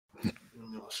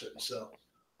shouldn't sell.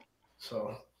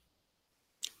 So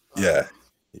Yeah,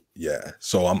 yeah.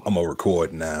 So I'm gonna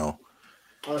record now,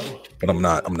 but I'm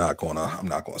not. I'm not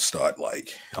gonna start like.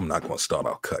 I'm not gonna start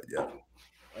our cut yet.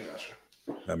 I got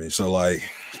you. I mean, so like,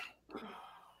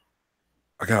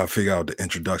 I gotta figure out the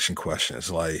introduction questions.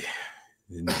 Like,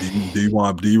 do you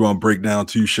want to break down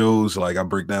two shows? Like, I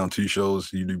break down two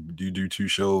shows. You do two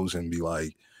shows and be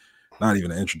like, not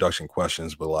even the introduction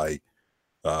questions, but like,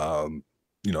 um,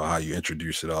 how you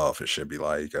introduce it off. It should be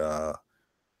like,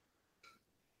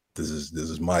 this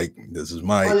is Mike. This is Oh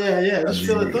Mike. yeah. I Just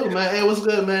feel it mean, through, man. Hey, what's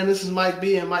good, man? This is Mike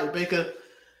B and Mike Baker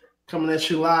coming at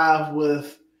you live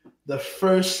with the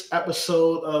first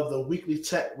episode of the weekly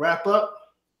tech wrap up.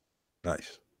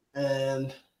 nice.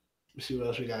 And let's see what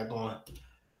else we got going.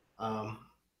 Um,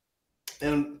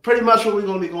 and pretty much what we're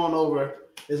gonna be going over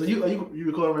is you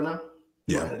recording right now?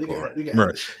 Yeah, You got it.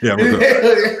 right. Yeah, we're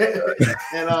good.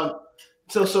 And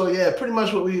so yeah, pretty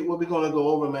much what we're gonna go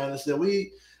over, man, is that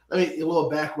a little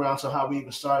background to how we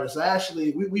even started. So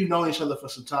actually we've known each other for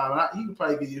some time. And he can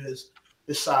probably give you his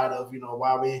side of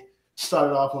why we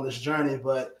started off on this journey.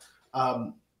 But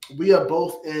we are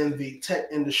both in the tech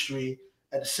industry.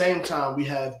 At the same time, we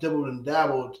have dibbled and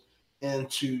dabbled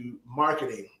into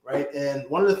marketing, right? And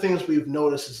one of the things we've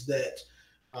noticed is that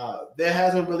there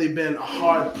hasn't really been a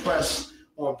hard press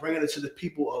on bringing it to the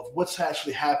people of what's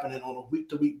actually happening on a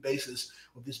week-to-week basis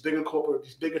with these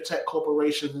bigger tech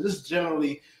corporations. And this is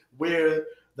generally where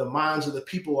the minds of the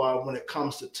people are when it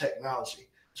comes to technology.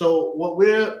 So what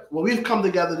we've come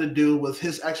together to do with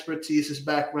his expertise, his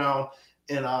background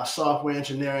in software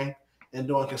engineering and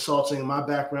doing consulting, and my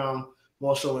background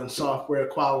more so in software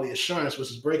quality assurance, which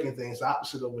is breaking things, the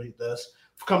opposite of what he does.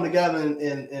 We've come together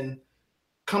and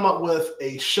come up with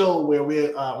a show where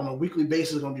we're on a weekly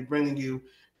basis going to be bringing you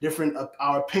different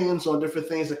our opinions on different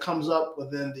things that comes up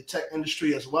within the tech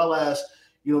industry, as well as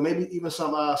maybe even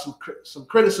some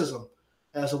criticism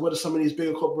as to what are some of these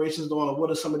bigger corporations doing, or what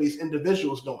are some of these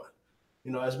individuals doing.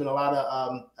 There's been a lot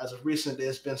of as of recent,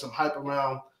 there's been some hype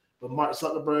around what Mark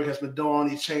Zuckerberg has been doing.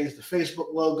 He changed the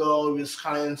Facebook logo. He was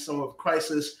kind of in some of a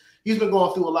crisis. He's been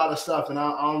going through a lot of stuff, and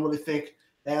I don't really think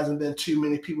there hasn't been too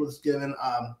many people that's given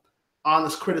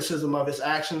honest criticism of his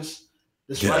actions,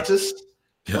 this righteous,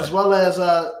 as well as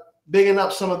bigging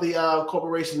up some of the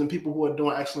corporations and people who are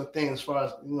doing excellent things. As far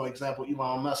as example,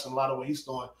 Elon Musk and a lot of what he's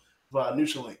doing for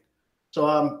Neuralink.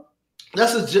 So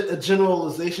that's a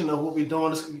generalization of what we're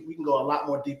doing. We can go a lot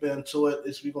more deeper into it.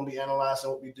 We're going to be analyzing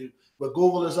what we do, what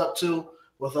Google is up to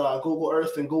with Google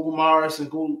Earth and Google Mars and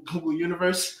Google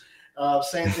Universe.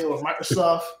 Same thing with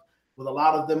Microsoft, with a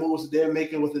lot of the moves that they're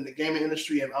making within the gaming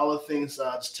industry and all the things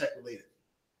just tech related.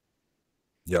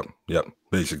 Yep.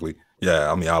 Basically,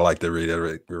 yeah. I mean, I like to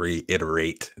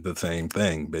reiterate the same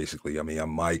thing. Basically, I mean,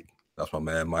 I'm Mike. That's my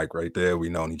man, Mike, right there.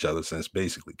 We've known each other since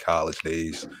basically college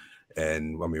days.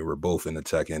 And I mean, we're both in the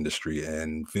tech industry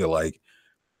and feel like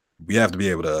we have to be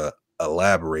able to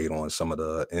elaborate on some of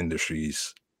the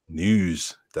industry's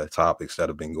news, the topics that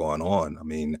have been going on. I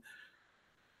mean,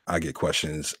 I get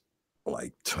questions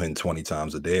like 10, 20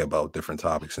 times a day about different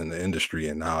topics in the industry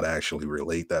and how to actually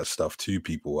relate that stuff to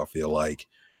people. I feel like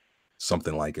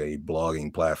something like a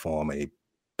blogging platform, a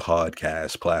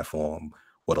podcast platform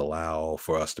would allow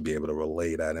for us to be able to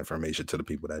relay that information to the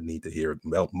people that need to hear it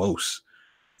most.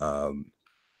 Um,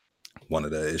 One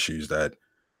of the issues that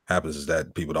happens is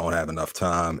that people don't have enough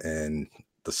time. And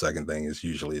the second thing is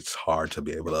usually it's hard to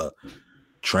be able to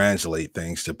translate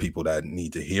things to people that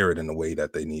need to hear it in the way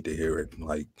that they need to hear it.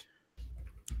 Like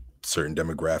certain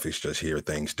demographics just hear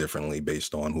things differently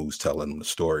based on who's telling them the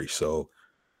story. So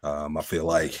I feel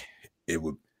like it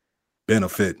would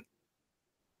benefit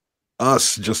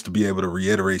us just to be able to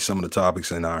reiterate some of the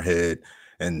topics in our head,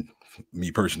 and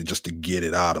me personally just to get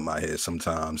it out of my head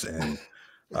sometimes. And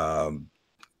I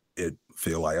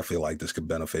feel like this could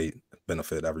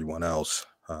benefit everyone else,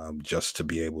 just to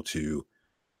be able to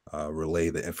relay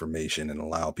the information and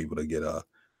allow people to get a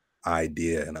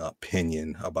idea and an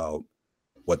opinion about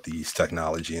what these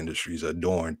technology industries are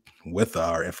doing with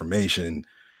our information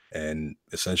and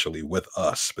essentially with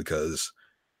us. Because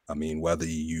I mean, whether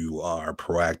you are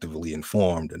proactively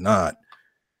informed or not,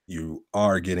 you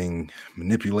are getting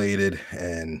manipulated,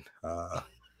 and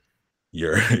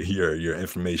your your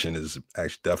information is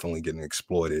actually definitely getting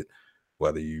exploited,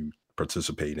 whether you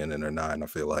participate in it or not. And I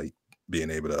feel like being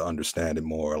able to understand it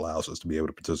more allows us to be able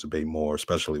to participate more,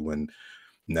 especially when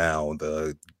now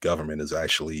the government is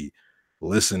actually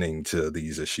listening to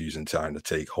these issues and trying to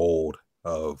take hold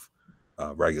of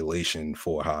regulation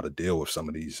for how to deal with some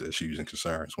of these issues and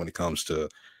concerns when it comes to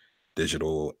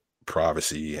digital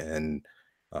privacy and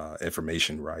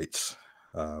information rights.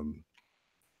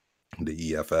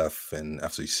 the EFF and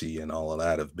FCC and all of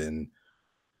that have been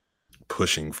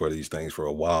pushing for these things for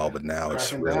a while, but now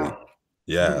it's Cracking really, down.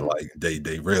 yeah, like they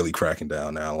really cracking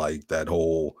down now. Like that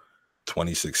whole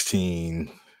 2016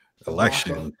 Debacle.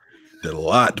 election did a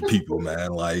lot to people,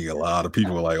 man. Like a lot of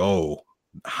people were like, "Oh,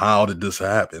 how did this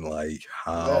happen? Like,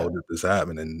 how Yeah. did this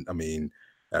happen?" And I mean,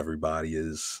 everybody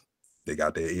is they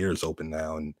got their ears open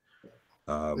now, and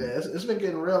Yeah, um, it's been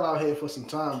getting real out here for some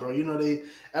time, bro. You know, they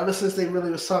ever since they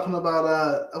really was talking about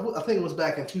I think it was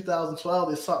back in 2012,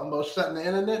 they was talking about shutting the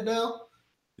internet down.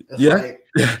 It's yeah, like,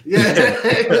 yeah,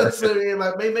 yeah, so, I mean,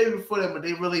 like maybe before that, but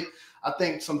they really, I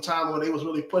think some time when they was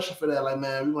really pushing for that, like,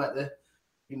 man, we might to,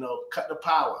 cut the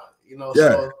power, yeah.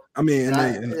 so I mean, and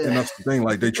they and yeah. that's the thing.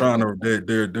 Like they trying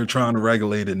to they're trying to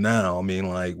regulate it now. I mean,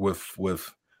 like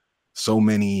with so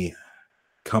many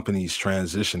companies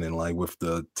transitioning, like with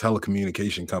the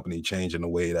telecommunication company changing the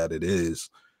way that it is,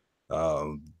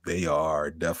 they are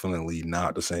definitely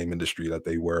not the same industry that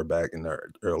they were back in the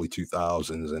early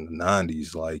 2000s and the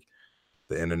 90s. Like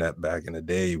the internet back in the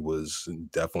day was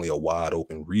definitely a wide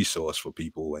open resource for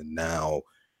people, and now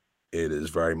it is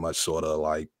very much sort of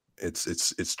like it's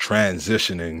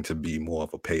transitioning to be more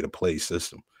of a pay to play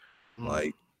system. Mm,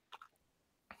 Like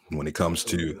when it comes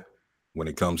to absolutely.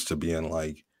 being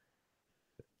like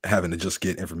having to just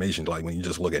get information, like when you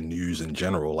just look at news in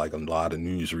general, like a lot of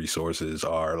news resources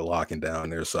are locking down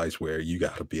their sites where you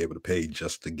got to be able to pay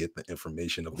just to get the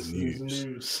information of the This is news.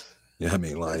 news. Yeah, I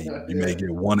mean, like you may Yeah, get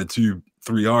one or two,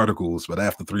 three articles, but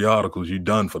after three articles, you're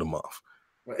done for the month.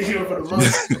 right, Like, even for the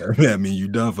unless month. you, I mean, you're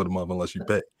done for the month unless you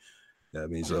pay. Yeah, I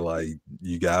mean, so like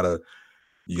you gotta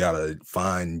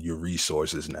find your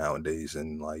resources nowadays,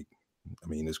 and like, I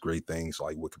mean, there's great things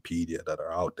like Wikipedia that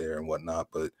are out there and whatnot,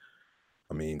 but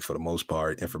I mean, for the most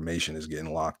part, information is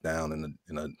getting locked down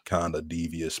in a kind of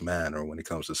devious manner when it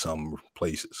comes to some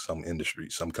places, some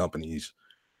industries, some companies.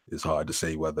 It's hard to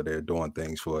say whether they're doing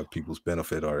things for people's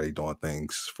benefit or they doing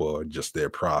things for just their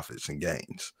profits and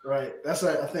gains. Right. That's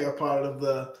I think a part of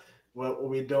the what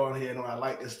we're doing here, and what I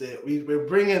like is that we're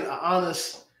bringing an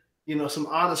honest, some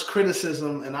honest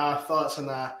criticism and our thoughts and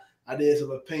our ideas of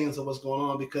opinions of what's going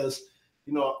on because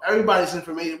everybody's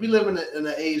information. We live in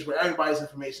an age where everybody's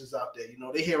information is out there.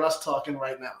 They hear us talking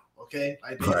right now. Okay,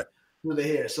 like Right. they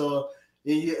hear. So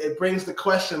it brings the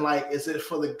question like, is it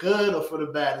for the good or for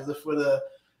the bad? Is it for the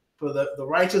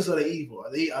righteous or the evil?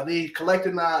 Are they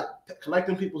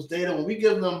collecting people's data when we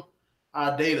give them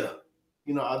our data?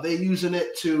 Are they using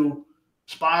it to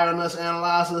spy on us,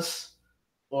 analyze us,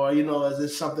 or is it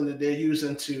something that they're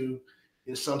using to,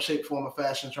 in some shape, form, or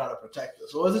fashion, try to protect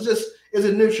us? Or is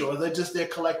it neutral? Is it just they're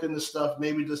collecting the stuff,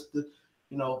 maybe just to,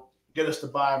 get us to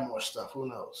buy more stuff? Who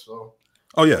knows? So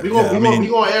Oh yeah, we gonna yeah. I we gonna we mean,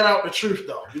 gonna air out the truth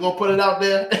though. We gonna put it out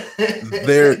there.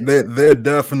 they're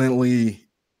definitely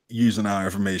using our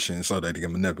information so that they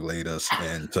can manipulate us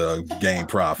and to gain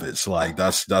profits. Like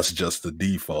that's just the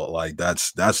default. Like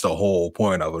that's the whole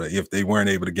point of it. If they weren't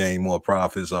able to gain more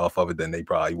profits off of it, then they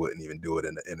probably wouldn't even do it,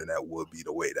 and the internet would be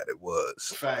the way that it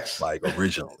was, Facts. like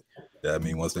originally. Yeah, I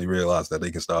mean, once they realized that they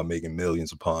can start making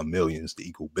millions upon millions to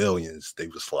equal billions, they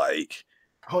was like,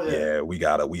 Oh yeah. yeah, we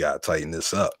gotta tighten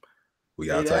this up. We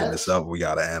gotta Paid tighten this ads. up. We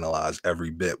gotta analyze every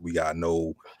bit. We gotta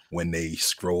know when they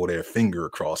scroll their finger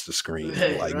across the screen.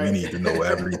 Hey, Like we need to know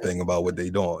right. everything about what they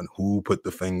doing. Who put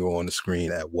the finger on the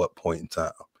screen at what point in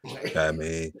time? I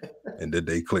mean, and did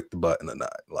they click the button or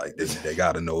not? Like they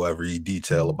gotta know every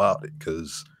detail about it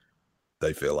because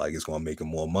they feel like it's gonna make them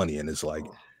more money. And it's like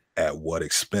at what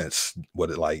expense? What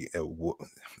it like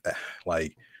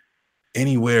like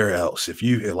anywhere else, if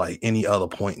you at like any other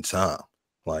point in time,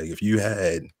 like if you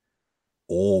had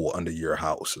oil under your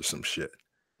house or some shit.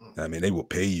 I mean, they will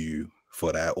pay you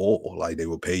for that oil. Like they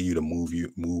will pay you to move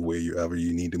wherever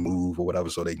you need to move or whatever,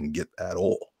 so they can get that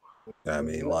oil. I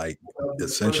mean, like That'll be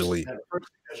essentially, the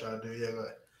first thing I try to do. Yeah,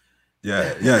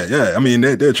 yeah, go yeah, ahead. yeah. I mean,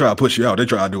 they try to push you out. They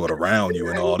try to do it around you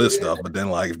and all this stuff. But then,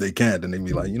 like, if they can't, then they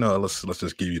be like, let's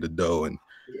just give you the dough and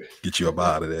get you up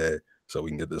out of there so we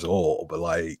can get this oil. But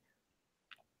like,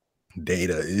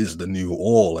 data is the new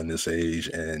oil in this age,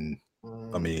 and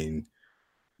I Mm, mean,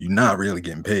 you're not really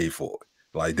getting paid for it.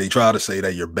 Like they try to say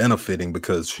that you're benefiting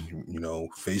because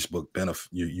Facebook benefit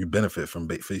you benefit from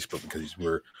Facebook because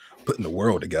we're putting the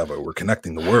world together, we're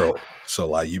connecting the world. So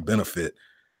like you benefit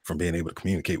from being able to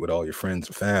communicate with all your friends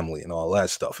and family and all that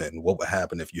stuff. And what would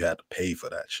happen if you had to pay for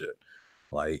that shit?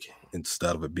 Like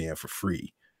instead of it being for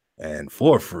free, and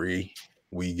for free,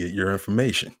 we get your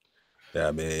information. Yeah,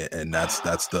 I mean, and that's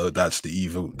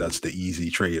the easy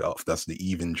trade off. That's the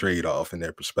even trade off in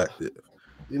their perspective.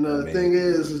 I the mean, thing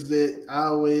is that I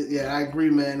always, yeah, I agree,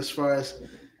 man. As far as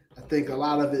I think a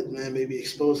lot of it, man, may be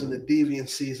exposing the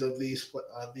deviancies of these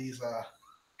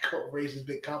corporations,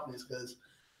 big companies, because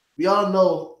we all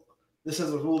know this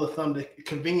is a rule of thumb that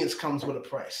convenience comes with a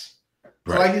price. So,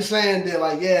 Right. like you're saying, they're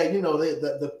like, yeah,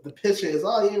 the picture is,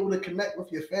 oh, you're able to connect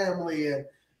with your family, and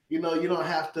you don't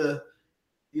have to,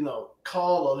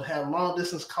 call or have long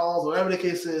distance calls, or whatever the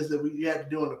case is that you had to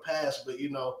do in the past. But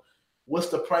what's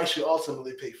the price you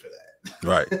ultimately pay for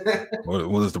Right. that?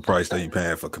 What is the price that you're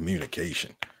paying for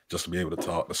communication? Just to be able to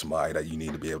talk to somebody that you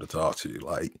need to be able to talk to.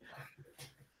 Like,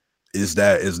 is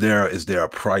there a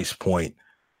price point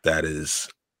that is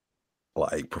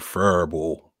like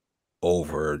preferable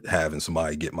over having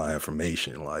somebody get my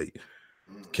information? Like,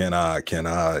 can I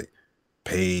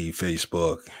pay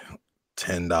Facebook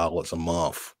 $10 a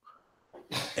month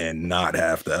and not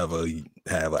have to ever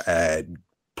have an ad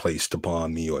placed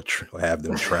upon me or have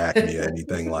them track me or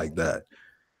anything like that?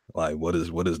 Like, what is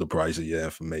the price of your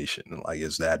information? And like,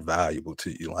 is that valuable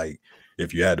to you? Like,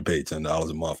 if you had to pay $10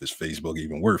 a month, is Facebook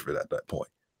even worth it at that point?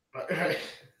 Right.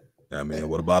 I mean,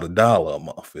 what about $1 a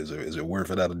month? Is it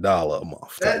worth it at $1 a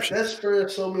month type shit? That's for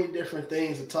so many different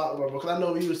things to talk about, because I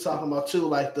know he was talking about too,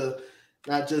 like the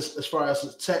not just as far as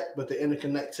the tech, but the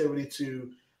interconnectivity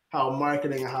to how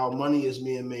marketing and how money is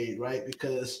being made, right?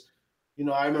 Because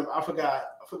I remember I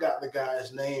forgot the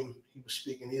guy's name he was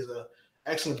speaking. He's a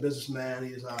excellent businessman.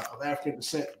 He's of African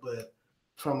descent, but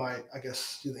from like I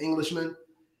guess he's an Englishman,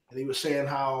 and he was saying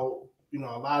how a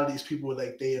lot of these people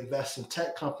like they invest in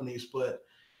tech companies, but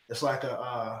it's like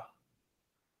a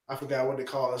I forgot what they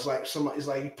call it. It's like somebody. It's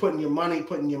like you putting your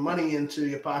money into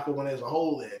your pocket when there's a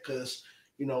hole there, because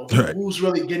Right. who's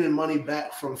really getting money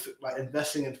back from like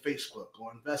investing in Facebook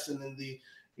or investing in the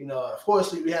Of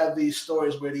course we have these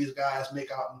stories where these guys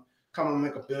come and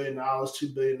make $1 billion,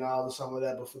 $2 billion, something like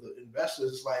that. But for the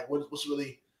investors, it's like what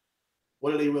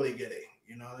are they really getting?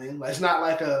 You know what I mean? Like, it's not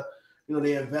like they're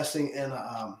investing in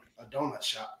a donut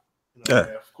shop. Yeah.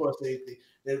 Where of course they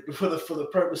for the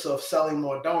purpose of selling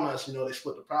more donuts, they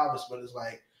split the profits. But it's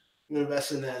like you're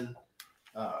investing in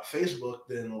Facebook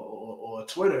then or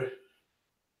Twitter.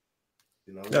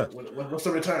 Yeah. What's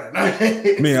the return?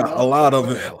 I mean, a lot of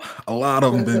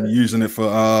them been using it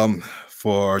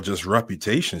for just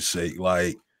reputation's sake,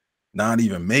 like not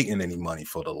even making any money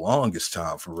for the longest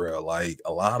time, for real. Like,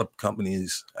 a lot of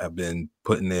companies have been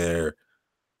putting their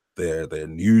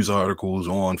news articles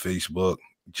on Facebook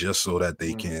just so that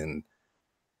they can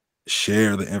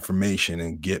share the information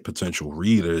and get potential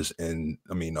readers. And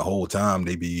I mean, the whole time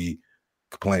they be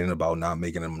complaining about not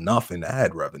making them enough in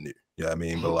ad revenue. Yeah, I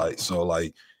mean, but like, so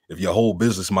like, if your whole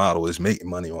business model is making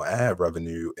money on ad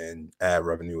revenue, and ad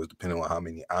revenue is depending on how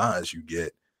many eyes you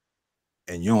get,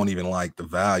 and you don't even like the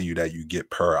value that you get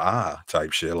per eye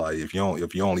type shit. Like, if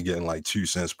you're only getting like 2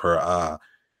 cents per eye,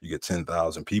 you get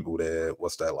 10,000 people there.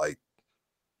 What's that, like?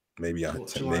 Maybe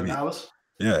 $200.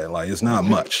 Yeah, like, it's not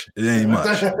much. It ain't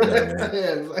much. You know what I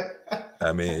mean?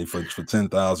 I mean, for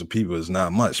 10,000 people, it's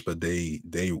not much, but they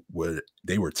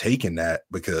were taking that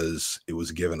because it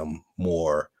was giving them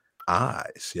more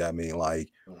eyes. Yeah, I mean,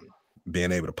 like,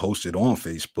 being able to post it on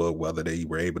Facebook, whether they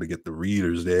were able to get the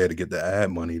readers there to get the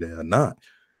ad money there or not,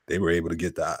 they were able to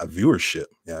get the viewership.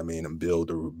 Yeah, I mean, and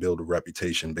build a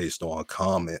reputation based on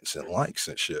comments and likes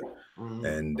and shit.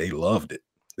 And they loved it.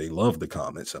 They loved the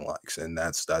comments and likes, and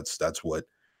that's what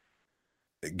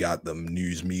it got the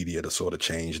news media to sort of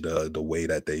change the way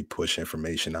that they push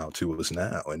information out to us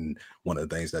now. And one of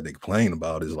the things that they complain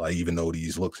about is, like, even though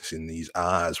these looks in these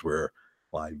eyes were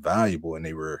like valuable and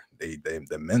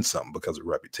they meant something because of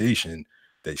reputation,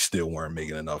 they still weren't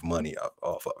making enough money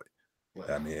off of it.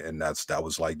 I mean, and that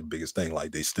was like the biggest thing.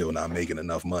 Like, they still not making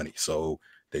enough money, so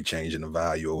they changing the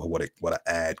value of what an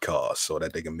ad costs so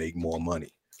that they can make more money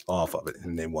off of it.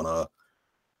 And they want to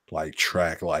like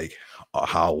track like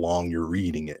how long you're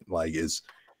reading it. Like, is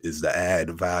the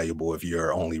ad valuable if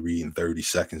you're only reading 30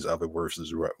 seconds of it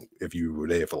versus if you were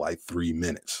there for like 3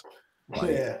 minutes?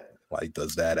 Like,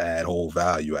 does that ad hold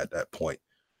value at that point?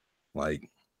 Like,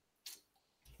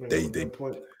 they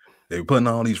were putting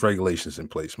all these regulations in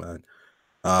place, man.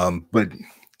 But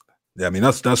yeah, I mean,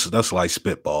 that's like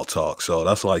spitball talk. So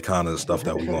that's like kind of the stuff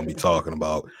that we're going to be talking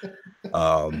about.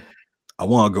 I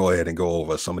want to go ahead and go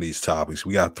over some of these topics.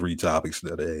 We got 3 topics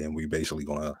today, and we basically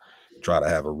going to try to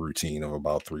have a routine of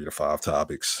about 3 to 5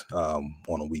 topics on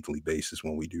a weekly basis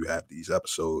when we do have these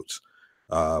episodes.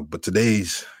 But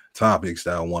today's topics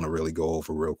that I want to really go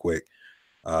over real quick.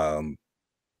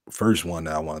 First one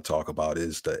that I want to talk about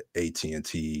is the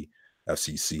AT&T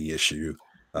FCC issue.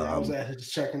 I was actually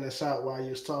just checking this out while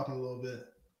you was talking a little bit.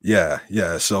 Yeah.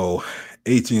 So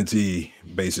AT&T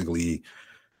basically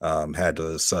had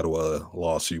to settle a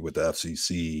lawsuit with the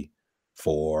FCC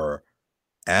for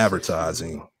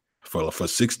advertising for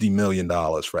 $60 million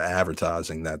for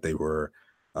advertising that they were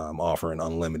offering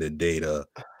unlimited data,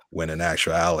 when in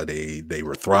actuality they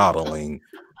were throttling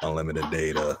unlimited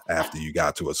data after you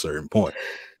got to a certain point.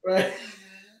 Right.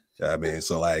 I mean,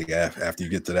 so like after you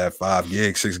get to that 5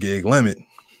 gig, 6 gig limit,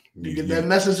 you get that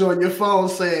message on your phone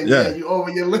saying, you over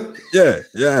your limit. Yeah.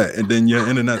 And then your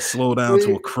internet slow down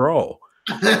to a crawl.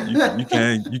 You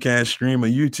can't stream a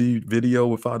YouTube video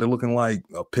without it looking like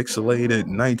a pixelated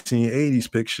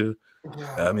 1980s picture.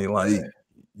 I mean, like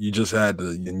you had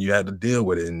to deal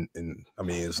with it. And I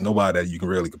mean, it's nobody that you can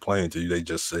really complain to. They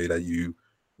just say that you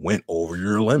went over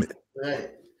your limit. Right.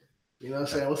 You know what I'm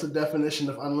saying? What's the definition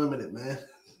of unlimited, man?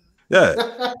 Yeah.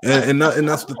 and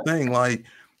that's the thing. Like,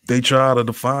 they try to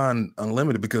define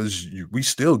unlimited because we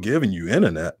still giving you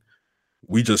internet.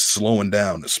 We just slowing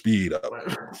down the speed up.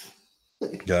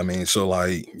 Yeah, I mean, so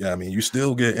like, you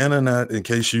still get internet in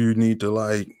case you need to,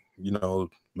 like,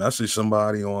 message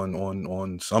somebody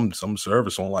on some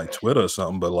service on like Twitter or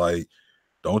something, but like,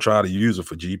 don't try to use it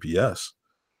for GPS.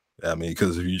 I mean,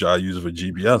 because if you try to use it for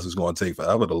GPS, it's going to take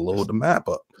forever to load the map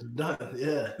up.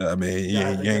 Yeah. I mean, you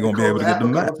ain't gonna be able to get the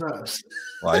map.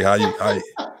 Like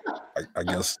I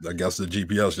guess the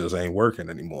GPS just ain't working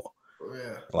anymore.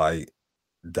 Yeah. Like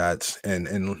that's and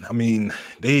I mean,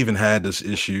 they even had this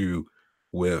issue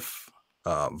with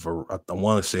I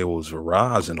want to say it was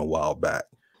Verizon a while back.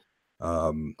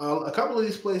 A couple of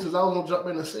these places, I was gonna jump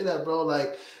in and say that, bro.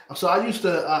 Like, so I used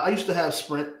to have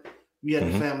Sprint. We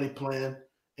had the family plan,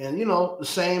 and the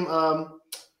same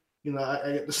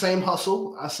the same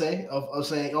hustle, I say, of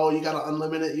saying, oh, you got an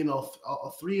unlimited,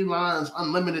 3 lines,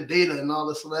 unlimited data and all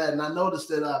this and that. And I noticed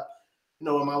that,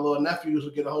 when my little nephews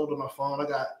would get a hold of my phone, I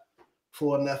got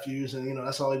 4 nephews, and,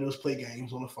 that's all they do is play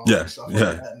games on the phone and stuff like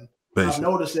that. And I've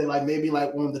noticed that, like, maybe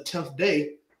like on the 10th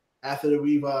day after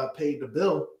we've paid the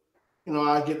bill,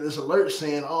 I get this alert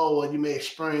saying, oh, well, you may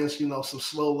experience, some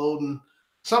slow loading.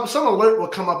 Some alert will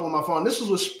come up on my phone. This was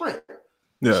with Sprint.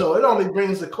 Yeah. So it only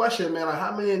brings the question, man, like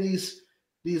how many of these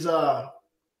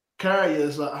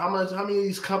carriers, how many of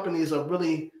these companies are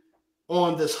really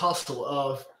on this hustle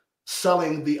of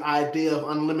selling the idea of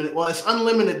unlimited? Well, it's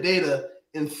unlimited data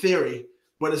in theory,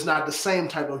 but it's not the same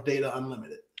type of data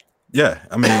unlimited. Yeah,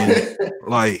 I mean,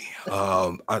 like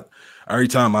every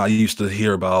time I used to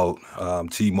hear about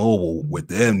T-Mobile with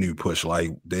their new push,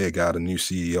 like they got a new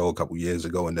CEO a couple years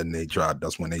ago, and then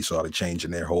that's when they started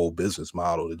changing their whole business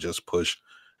model to just push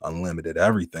unlimited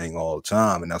everything all the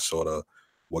time. And that's sort of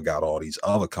what got all these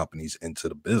other companies into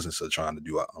the business of trying to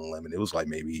do unlimited. It was like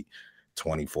maybe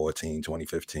 2014,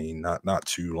 2015, not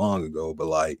too long ago, but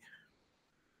like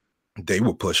they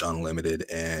would push unlimited,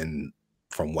 and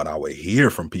from what I would hear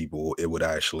from people, it would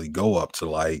actually go up to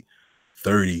like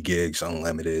 30 gigs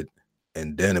unlimited,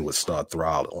 and then it would start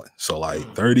throttling. So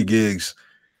like 30 gigs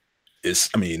is,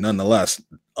 nonetheless,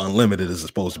 unlimited is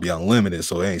supposed to be unlimited,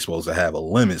 so it ain't supposed to have a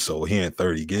limit. So hearing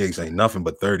 30 gigs ain't nothing,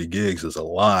 but 30 gigs is a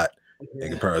lot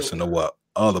in comparison to what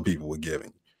other people were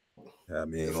giving. I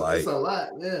mean, it's a lot,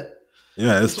 yeah.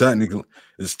 Yeah, it's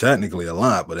technically a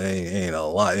lot, but it ain't a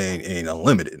lot. It ain't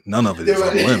unlimited. None of it is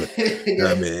unlimited.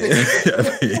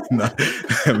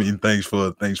 I mean, thanks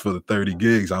for the 30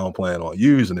 gigs. I don't plan on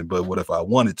using it, but what if I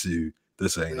wanted to?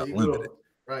 This ain't unlimited.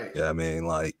 Right. Yeah, I mean,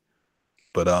 like,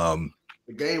 but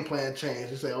the game plan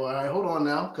changed. You say, oh, all right, hold on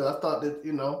now, because I thought that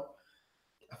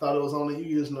I thought it was only you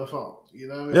using the phone. You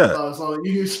know what I mean? Yeah. I thought it was only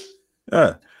you.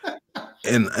 Yeah.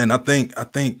 And I think I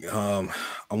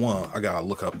gotta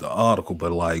look up the article,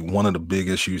 but like one of the big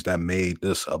issues that made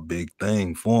this a big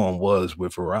thing for him was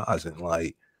with Verizon.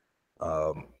 Like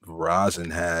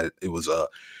Verizon had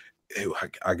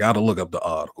I gotta look up the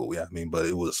article, but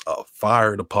it was a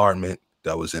fire department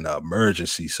that was in an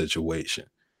emergency situation.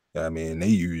 I mean, they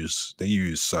use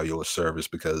cellular service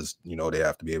because they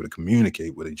have to be able to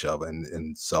communicate with each other,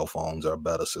 and cell phones are a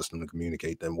better system to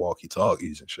communicate than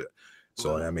walkie-talkies and shit.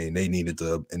 So I mean, they needed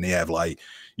to, and they have like,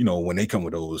 when they come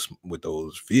with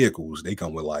those vehicles, they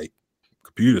come with like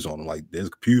computers on them. Like there's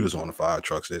computers on the fire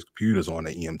trucks, there's computers on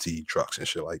the EMT trucks and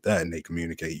shit like that, and they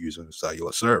communicate using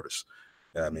cellular service.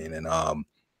 I mean, and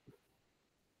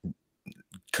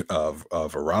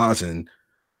Verizon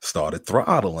started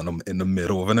throttling them in the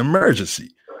middle of an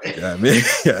emergency. Like they're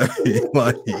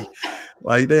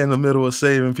in the middle of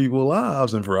saving people's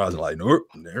lives, and Verizon like, nope,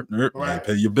 you ain't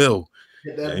pay your bill.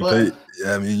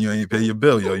 You ain't pay your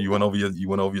bill, yo. You went over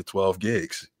your 12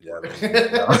 gigs. Yeah,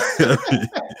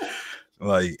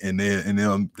 like and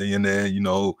then they in there,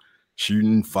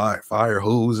 shooting fire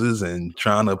hoses and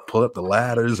trying to put up the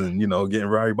ladders and, you know, getting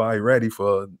everybody ready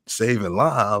for saving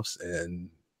lives, and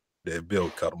their bill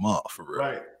cut them off for real.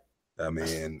 Right. I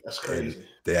mean, that's and crazy.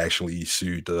 they actually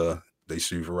sued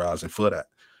Verizon for that.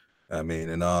 I mean,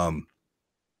 and I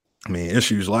mean,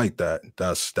 issues like that,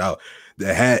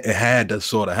 it had to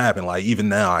sort of happen. Like even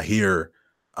now, I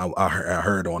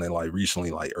heard on it like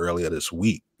recently, like earlier this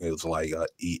week, it was like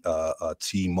a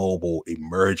T-Mobile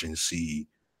emergency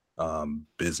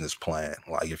business plan.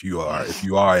 Like if you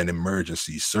are in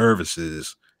emergency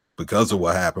services because of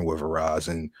what happened with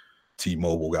Verizon,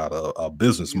 T-Mobile got a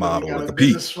business model to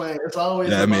compete. It's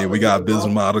always I mean, we got a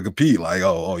business model to compete. Like,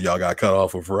 oh, y'all got cut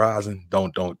off with Verizon.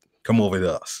 Don't come over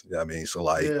to us. I mean, so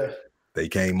like they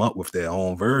came up with their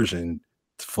own version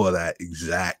for that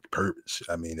exact purpose.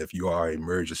 I mean, if you are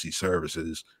emergency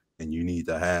services and you need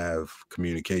to have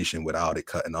communication without it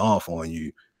cutting off on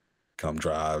you, come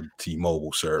drive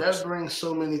T-Mobile service. That brings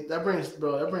so many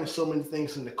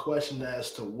things into question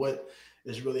as to what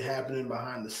is really happening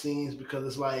behind the scenes, because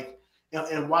it's like,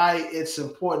 and why it's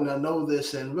important to know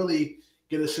this and really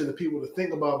get us to the people to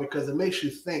think about, because it makes you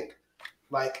think,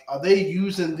 like, are they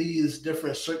using these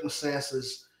different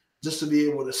circumstances just to be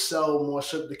able to sell more,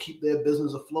 to keep their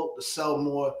business afloat, to sell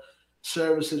more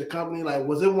service to the company? Like,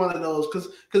 was it one of those?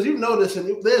 Because you notice,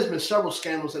 and there's been several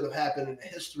scandals that have happened in the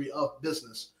history of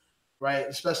business, right?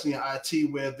 Especially in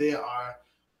IT, where there are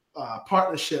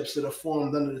partnerships that are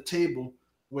formed under the table,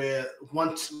 where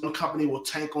one company will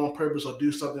tank on purpose or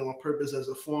do something on purpose as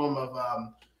a form of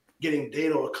getting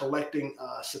data or collecting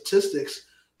statistics.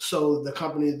 So the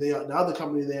other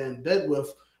company they're in bed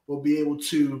with will be able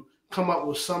to come up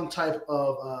with some type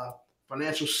of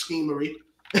financial schemery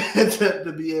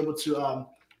to be able to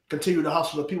continue to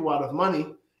hustle the people out of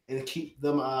money and keep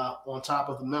them on top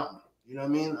of the mountain. You know what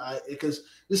I mean? Because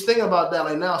this thing about that,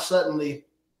 like now suddenly,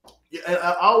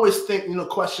 I always think,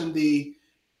 question the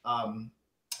I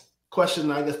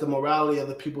guess the morality of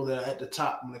the people that are at the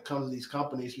top when it comes to these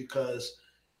companies, because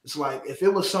it's like, if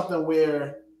it was something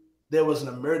where there was an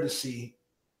emergency,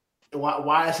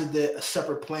 why is it that a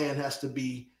separate plan has to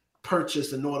be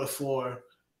purchased in order for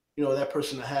that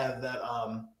person to have that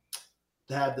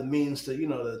to have the means to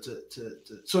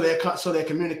so their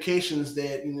communications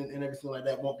that and everything like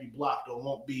that won't be blocked or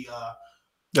won't be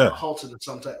halted in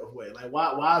some type of way? Like,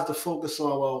 why is the focus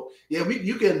on, well, yeah,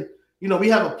 you can, we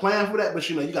have a plan for that, but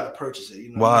you got to purchase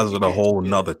it. Why is it a whole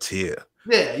nother tier?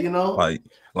 Yeah,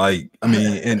 like I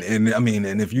mean,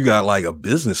 and if you got like a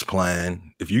business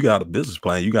plan, you gotta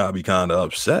be kind of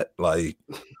upset. Like,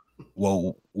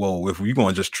 well, if we're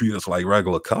going to just treat us like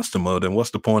regular customer, then what's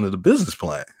the point of the business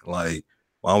plan? Like,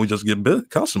 why don't we just get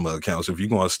customer accounts if you're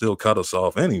going to still cut us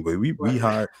off anyway? We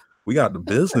got the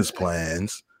business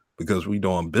plans because we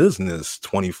doing business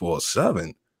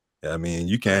 24/7. I mean,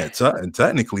 you can't, and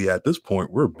technically at this point,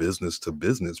 we're business to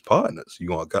business partners. You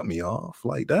gonna cut me off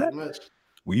like that?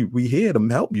 We here to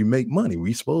help you make money.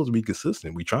 We supposed to be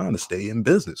consistent. We trying to stay in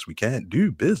business. We can't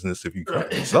do business if you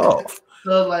cut us off.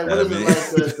 So like, what is it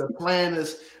like? The plan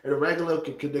is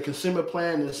the consumer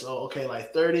plan is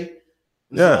like 30.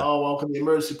 Yeah. The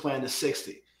emergency plan is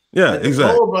 60. Yeah, like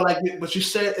exactly. But you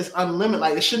said it's unlimited.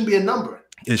 Like, it shouldn't be a number.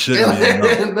 It shouldn't be a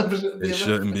number. It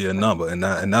shouldn't be a number. And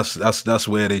that's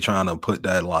where they trying to put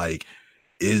that, like,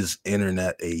 is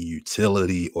internet a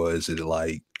utility or is it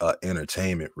like an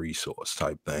entertainment resource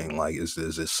type thing? Like, is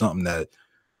it something that,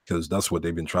 because that's what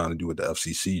they've been trying to do with the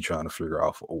FCC, trying to figure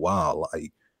out for a while.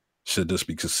 Like, should this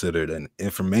be considered an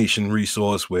information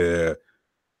resource where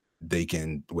they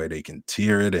can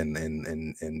tier it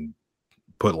and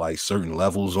put like certain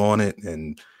levels on it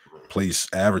and place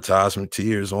advertisement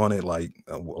tiers on it, like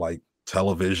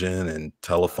television and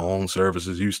telephone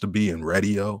services used to be, and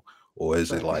radio? Or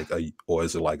is it like a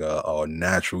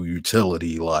natural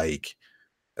utility like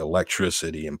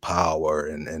electricity and power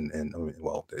and I mean,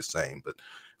 well, they're the same, but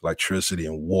electricity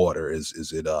and water,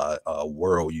 is it a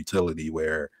world utility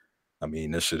where, I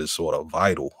mean, this shit is sort of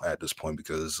vital at this point,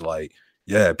 because like,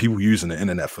 yeah, people using the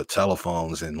internet for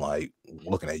telephones and like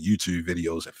looking at YouTube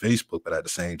videos and Facebook, but at the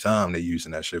same time, they're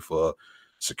using that shit for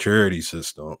security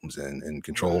systems and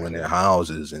controlling their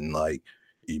houses and like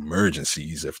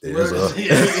emergencies if there's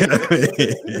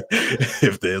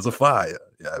if there's a fire.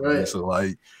 Yeah, right. I mean, so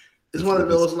like, it's one of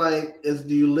those, like,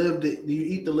 do you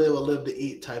eat to live or live to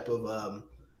eat type of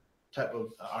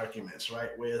arguments, right?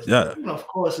 Whereas, of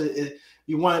course,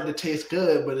 you want it to taste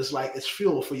good, but it's like it's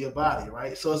fuel for your body,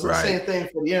 right? So it's the same thing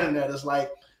for the internet. It's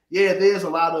like, yeah, there's a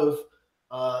lot of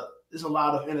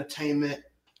entertainment,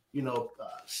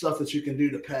 stuff that you can do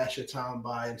to pass your time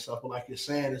by and stuff. But like you're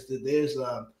saying, is that there's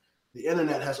the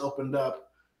internet has opened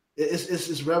up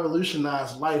it's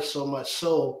revolutionized life so much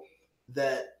so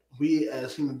that we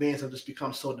as human beings have just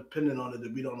become so dependent on it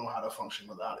that we don't know how to function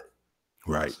without it.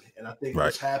 Right. And I think right.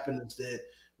 what's happened is that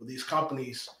with these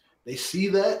companies, they see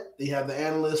that, they have the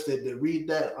analysts that read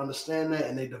that, understand that,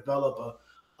 and they develop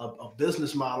a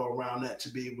business model around that to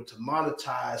be able to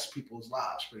monetize people's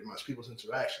lives, pretty much people's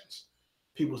interactions,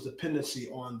 people's dependency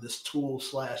on this tool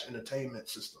 / entertainment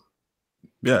system.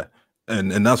 Yeah.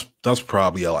 And that's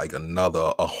probably like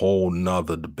a whole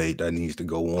nother debate that needs to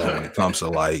go on when it comes to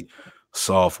like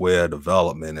software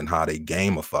development and how they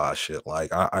gamify shit.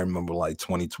 Like I remember like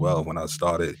 2012 when I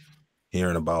started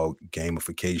hearing about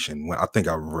gamification. When I think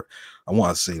I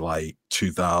want to say like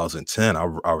 2010,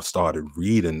 I started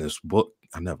reading this book.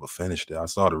 I never finished it. I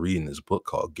started reading this book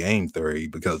called Game Theory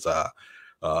because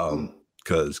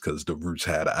because the Roots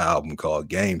had an album called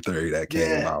Game Theory that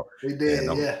came out. They did,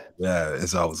 and yeah. And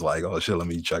so I was like, oh shit, let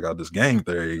me check out this Game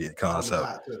Theory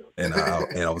concept. And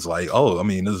I was like, oh, I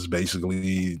mean, this is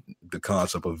basically the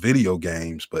concept of video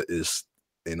games, but it's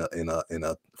in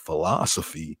a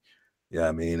philosophy. Yeah,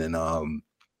 I mean, and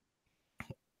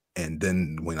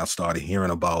then when I started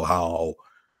hearing about how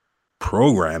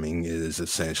programming is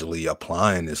essentially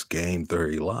applying this game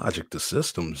theory logic to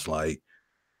systems, like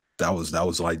that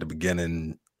was like the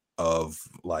beginning of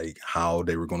like how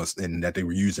they were going to, and that they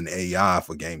were using AI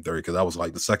for game theory, because that was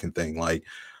like the second thing, like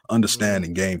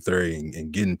understanding game theory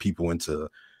and getting people into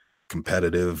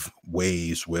competitive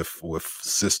ways with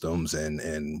systems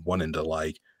and wanting to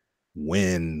like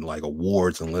win like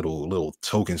awards and little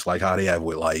tokens, like how they have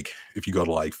with like if you go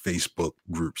to like Facebook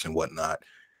groups and whatnot,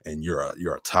 and you're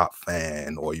a top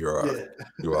fan, or you're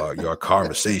a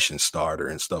conversation starter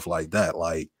and stuff like that.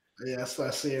 Like I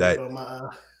start seeing that, it on my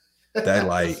that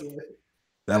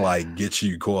like gets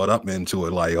you caught up into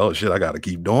it. Like, oh shit, I got to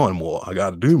keep doing more. I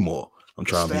got to do more. I'm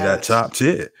trying to be that top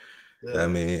tier. I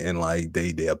mean, and like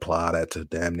they apply that to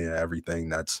damn near everything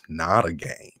that's not a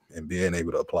game, and being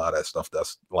able to apply that stuff,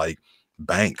 that's like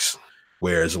banks,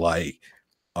 where it's like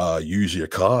use your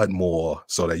card more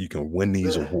so that you can win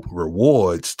these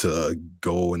rewards to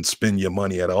go and spend your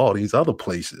money at all these other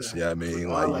places. Yeah, I mean,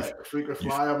 like frequent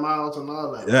flyer miles and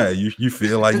all that. Yeah, you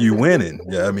feel like you winning.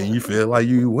 Yeah, I mean, you feel like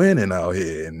you winning out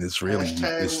here, and it's really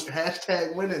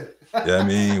hashtag winning. Yeah, I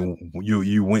mean,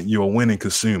 you're a winning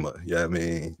consumer. Yeah, I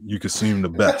mean, you consume the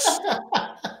best.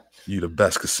 You the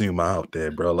best consumer out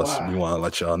there, bro. We want to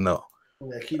let y'all know.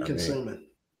 Yeah, keep consuming.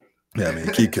 Yeah, I mean,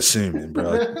 keep consuming,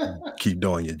 bro. Keep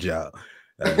doing your job.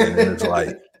 I mean, and it's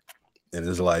like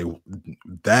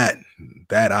that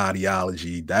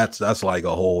ideology. That's like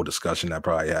a whole discussion that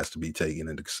probably has to be taken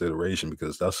into consideration,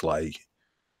 because that's like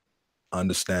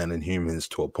understanding humans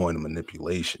to a point of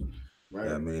manipulation. Right.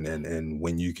 I mean, and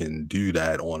when you can do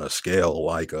that on a scale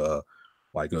like a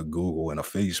Google and a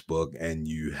Facebook, and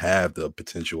you have the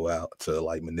potential out to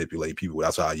like manipulate people.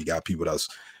 That's how you got people that's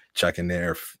checking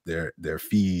their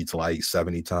feeds like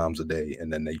 70 times a day,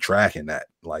 and then they tracking that,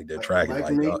 like they're tracking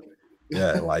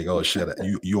like oh shit,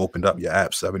 you opened up your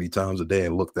app 70 times a day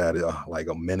and looked at it like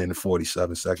a minute and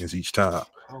 47 seconds each time.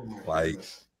 Like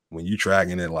when you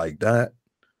tracking it like that,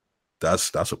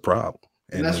 that's a problem.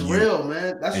 And that's real,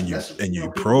 man.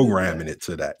 You programming it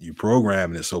to that. You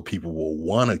programming it so people will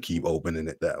want to keep opening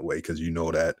it that way, because you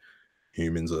know that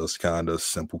humans are kind of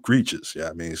simple creatures. Yeah,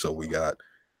 I mean, so we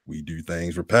do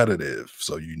things repetitive,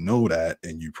 so you know that,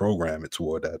 and you program it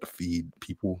toward that to feed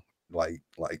people like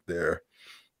their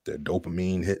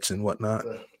dopamine hits and whatnot.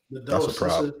 The dose, that's a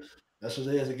problem. That's what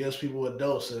it is. It gives people a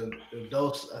dose, and the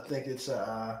dose, I think it's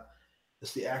the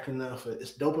acronym for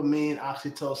it's dopamine,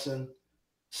 oxytocin,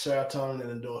 serotonin,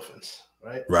 and endorphins,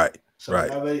 right? Right. So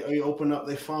whenever you open up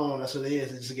their phone, that's what it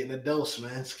is. It's just getting a dose,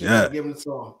 man. Just keep giving it to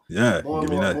them. Yeah.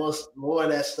 More of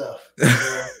that stuff.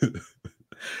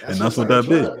 And that's what that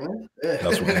be.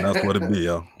 That's what it be,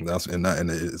 yo.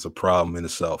 And it's a problem in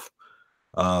itself.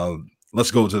 Let's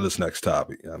go to this next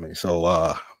topic. I mean, so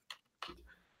I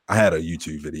had a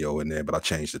YouTube video in there, but I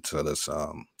changed it to this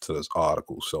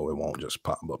article, so it won't just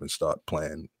pop up and start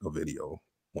playing a video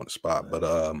on the spot. But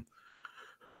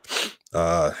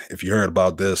if you heard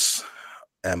about this,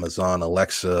 Amazon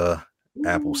Alexa,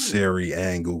 Apple Siri,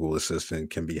 and Google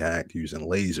Assistant can be hacked using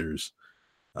lasers.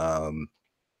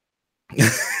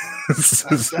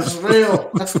 That's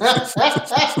real.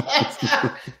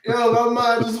 Yo, my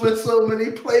mind just went so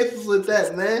many places with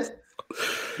that, man.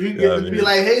 You get to be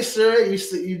like, "Hey, sir,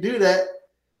 you do that."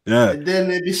 Yeah, and then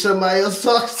there'd be somebody else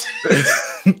talks to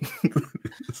you.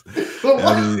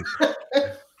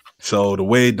 So the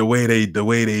way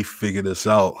they figured this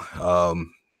out,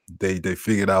 they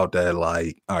figured out that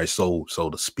like, all right, so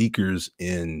the speakers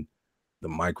in the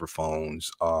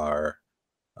microphones are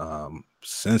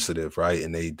sensitive, right?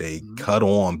 And they Mhm. cut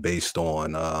on based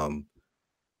on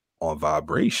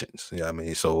vibrations. Yeah, I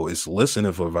mean, so it's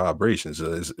listening for vibrations.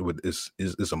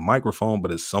 It's a microphone,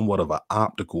 but it's somewhat of an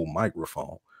optical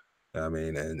microphone. I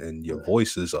mean, and your Right.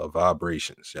 voices are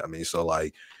vibrations. Yeah, I mean, so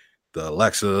like the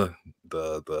Alexa,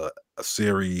 the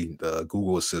Siri, the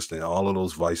Google Assistant, all of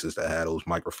those devices that had those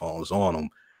microphones on them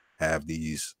have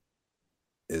these.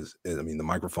 I mean, the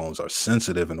microphones are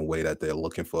sensitive in a way that they're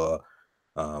looking for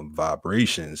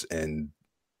vibrations, and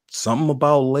something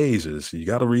about lasers. You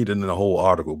got to read it in the whole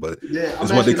article, but Yeah, I'm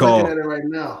it's what they actually looking at call it right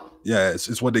now. yeah,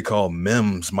 it's what they call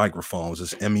MEMS microphones.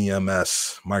 It's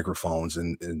MEMS microphones,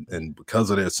 and because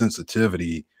of their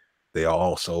sensitivity, they are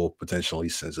also potentially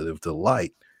sensitive to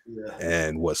light. Yeah.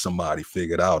 And what somebody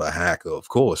figured out, a hacker, of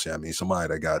course. Yeah, I mean,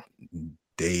 somebody that got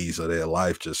days of their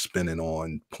life just spending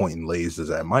on pointing lasers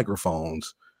at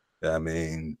microphones. I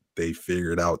mean, they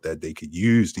figured out that they could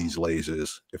use these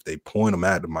lasers if they point them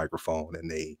at the microphone,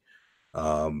 and they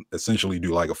essentially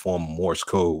do like a form of Morse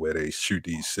code where they shoot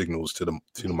these signals to the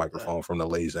That- microphone from the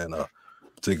laser in a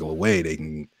particular way. They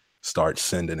can start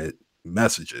sending it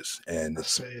messages, and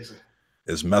That's crazy.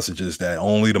 it's messages that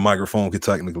only the microphone could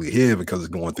technically hear because it's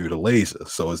going through the laser.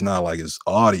 So it's not like it's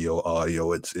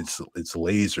audio. It's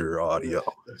laser Yeah, audio.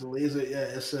 it's a laser. Yeah,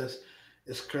 it says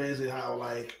it's crazy how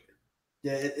like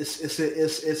yeah, it's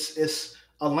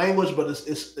a language, but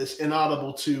it's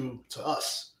inaudible to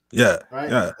us, Yeah, right?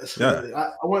 yeah, It's yeah, crazy.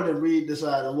 I wanted to read this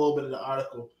a little bit of the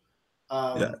article.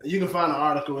 yeah. You can find the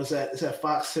article. It's at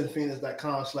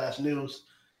fox10phoenix.com/news.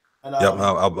 And Yep.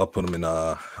 I'll put them in.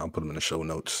 I'll put them in the show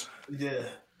notes. yeah,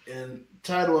 and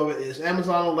title of it is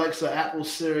Amazon Alexa, Apple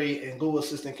Siri, and Google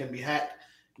Assistant can be hacked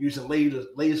using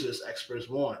lasers. Experts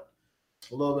warn.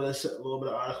 A little bit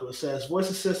of article. It says voice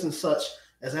assistants such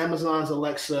as Amazon's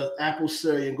Alexa, Apple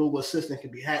Siri, and Google Assistant can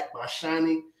be hacked by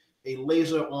shining a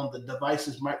laser on the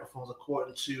device's microphones,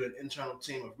 according to an internal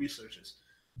team of researchers.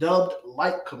 Dubbed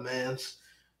light commands,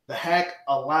 the hack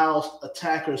allows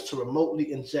attackers to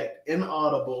remotely inject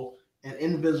inaudible and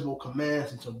invisible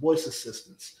commands into voice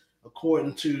assistants,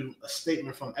 according to a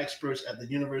statement from experts at the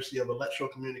University of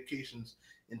Electrocommunications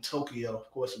in Tokyo.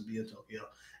 Of course, it'd be in Tokyo,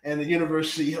 and the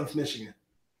University of Michigan.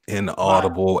 Wow.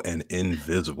 Inaudible and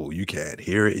invisible. You can't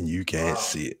hear it and you can't Wow.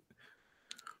 see it.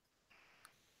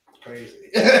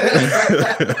 Crazy.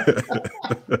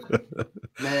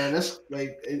 Man, that's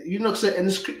like and it's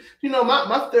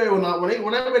my theory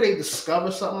whenever they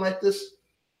discover something like this,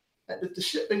 the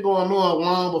shit been going on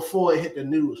long before it hit the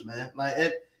news, man.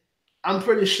 I'm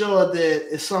pretty sure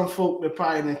that it's some folk that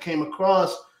probably came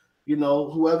across,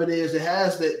 whoever it is that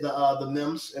has the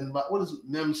MEMS, and what is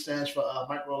MEMS stands for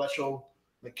micro electro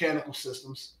mechanical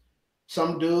systems.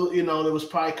 Some dude, that was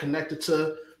probably connected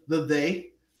to the they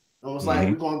and was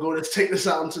like, we're gonna take this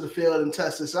out into the field and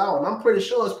test this out. And I'm pretty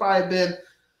sure it's probably been,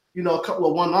 a couple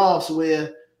of one-offs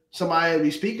where somebody would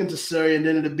be speaking to Siri and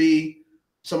then it'd be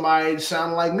somebody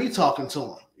sounding like me talking to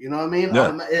him. You know what I mean?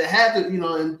 Yeah. It had to,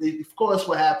 and of course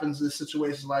what happens in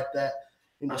situations like that,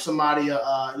 somebody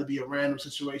it'll be a random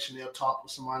situation, they'll talk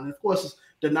with somebody. And of course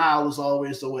denial is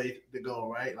always the way to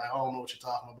go, right? Like, I don't know what you're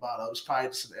talking about. It was probably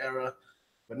just an error.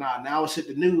 But now it's hit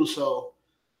the news, so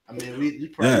I mean, we're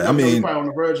probably on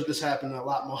the verge of this happening a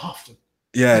lot more often.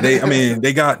 Yeah, there's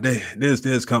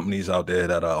companies out there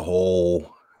that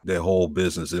their whole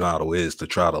business model is to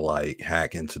try to like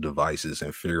hack into devices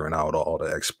and figuring out all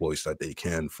the exploits that they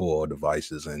can for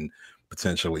devices and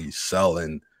potentially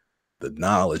selling the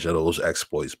knowledge of those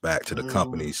exploits back to the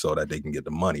company so that they can get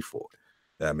the money for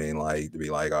it. I mean, like to be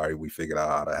like, all right, we figured out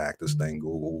how to hack this thing.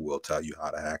 Google will tell you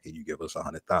how to hack it. You give us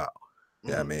 100,000.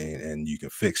 Yeah, I mean, and you can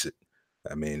fix it.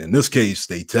 I mean, in this case,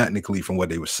 they technically, from what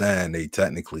they were saying, they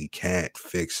technically can't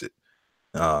fix it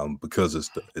because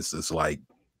it's like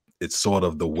it's sort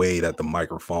of the way that the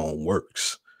microphone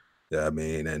works. Yeah, I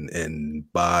mean,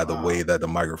 and by the way that the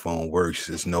microphone works,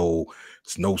 it's no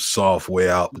software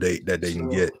update that they can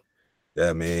get. Yeah,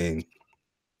 I mean,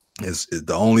 it's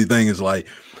the only thing is like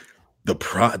the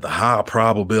high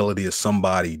probability of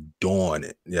somebody doing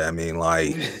it. Yeah, I mean,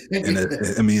 like,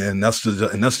 and that's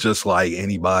just like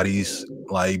anybody's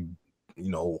like,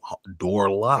 door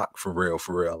lock for real.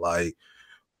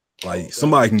 Like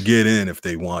somebody can get in if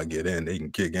they want to get in. They can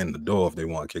kick in the door if they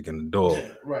want to kick in the door,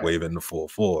 right. waving the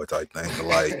 4-4 type thing. But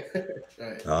like,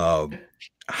 right.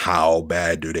 How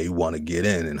bad do they want to get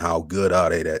in, and how good are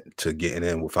they to getting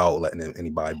in without letting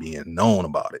anybody being known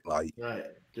about it? Like, right.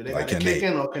 Do they Like, got to can kick they?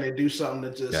 in, or can they do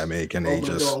something to Yeah, I just mean, can they open the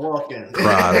door just and walk in?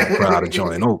 pry the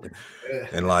joint open? Yeah.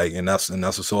 And that's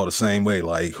the sort of same way.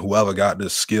 Like, whoever got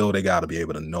this skill, they got to be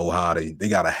able to know how they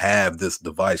got to have this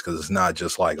device, because it's not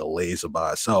just like a laser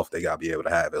by itself. They got to be able to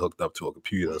have it hooked up to a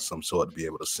computer of some sort to be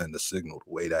able to send the signal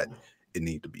the way that it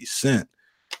need to be sent.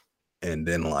 And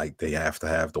then like they have to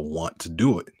have the want to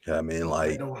do it. You know what I mean,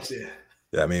 like,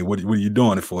 yeah, I mean, what are you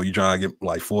doing it for? You trying to get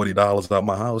like $40 out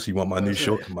my house? You want my new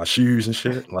short, my shoes and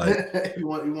shit? Like, you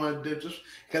want to just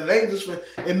because they just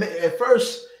at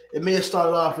first it may have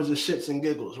started off as just shits and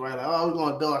giggles, right? Like, oh, we're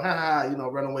gonna do it, haha,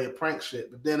 runaway prank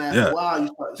shit. But then after a while, you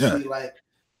start to see like,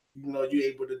 you're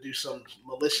able to do some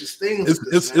malicious things.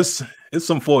 It's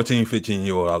some 14,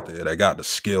 15-year-old out there that got the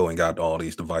skill and got all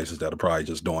these devices that are probably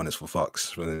just doing this for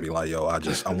fucks. And be like, yo, I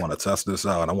want to test this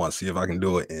out and I want to see if I can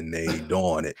do it. And they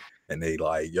doing it. And they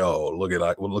like, yo, look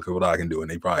at what I can do.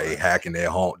 And they probably hacking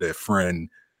their friend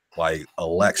like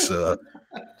Alexa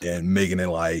and making it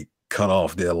like cut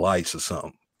off their lights or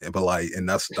something. But like, and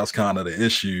that's kind of the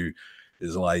issue,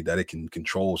 is like that it can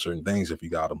control certain things if you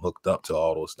got them hooked up to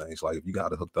all those things. Like if you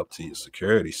got it hooked up to your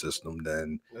security system,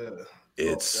 then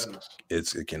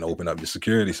it can open up your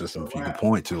security system if you can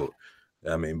point to it.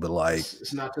 I mean, but like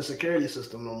it's not the security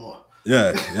system no more.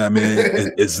 Yeah, I mean,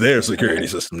 it's their security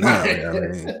system now. I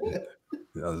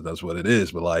mean, that's what it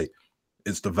is. But like,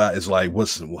 it's like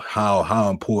how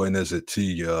important is it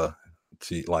to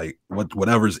like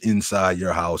whatever's inside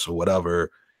your house or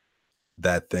whatever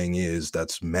that thing is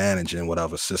that's managing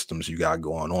whatever systems you got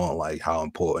going on. Like, how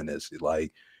important is it?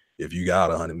 Like, if you got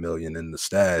 100 million in the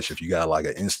stash, if you got like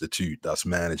an institute that's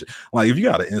managing, like if you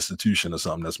got an institution or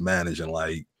something that's managing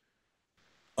like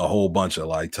a whole bunch of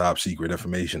like top secret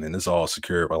information and it's all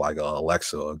secured by like a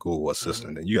Alexa or a Google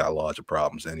Assistant, then you got larger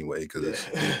problems anyway, because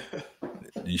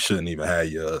you shouldn't even have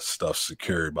your stuff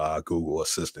secured by a Google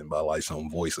Assistant, by like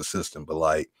some voice assistant. But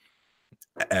like,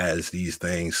 as these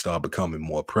things start becoming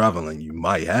more prevalent, you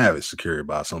might have it secured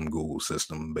by some Google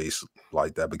system based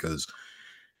like that, because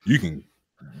you can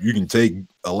take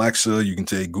Alexa, you can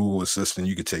take Google Assistant,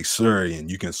 you can take Siri,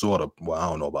 and you can sort of, well, I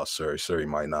don't know about Siri. Siri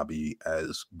might not be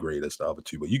as great as the other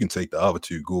two, but you can take the other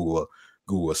two, Google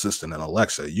Assistant and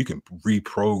Alexa. You can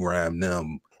reprogram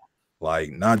them,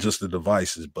 like not just the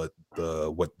devices, but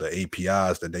the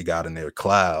APIs that they got in their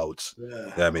clouds.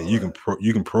 Yeah, I mean, you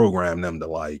can program them to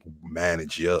like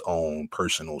manage your own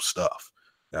personal stuff.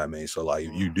 I mean, so like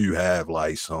if you do have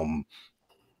like some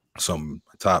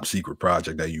top secret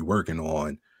project that you're working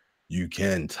on, you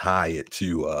can tie it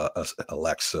to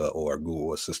Alexa or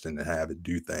Google Assistant and have it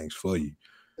do things for you.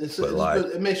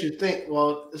 It makes you think.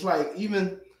 Well, it's like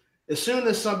even as soon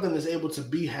as something is able to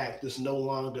be hacked, it's no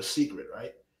longer secret,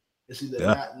 right? It's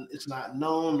either it's not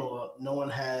known, or no one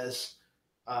has,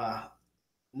 like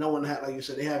you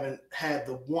said, they haven't had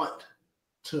the want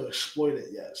to exploit it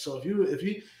yet. So if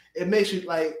you, it makes you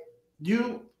like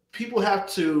people have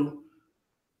to.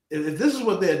 If this is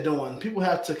what they're doing, people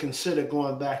have to consider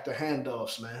going back to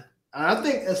handoffs, man. And I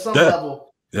think at some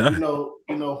level,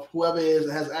 whoever is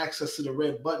that has access to the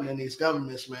red button in these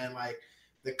governments, man, like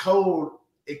the code,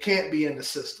 it can't be in the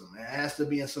system, man. It has to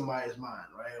be in somebody's mind,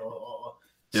 right? Or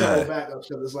several backups.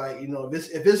 So it's like,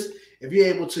 if you're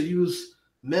able to use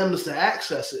MEMS to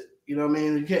access it, you know what I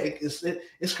mean? You can't.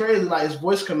 It's crazy. Like it's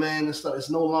voice command and stuff. It's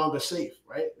no longer safe,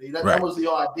 right? That was the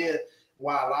whole idea.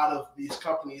 Why a lot of these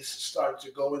companies started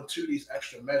to go into these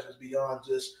extra measures beyond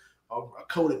just a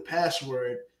coded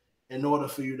password in order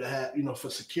for you to have, for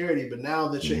security. But now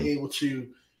that you're able to,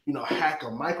 hack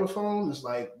a microphone, it's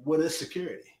like, what is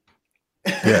security?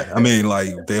 Yeah, I mean,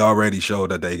 like they already showed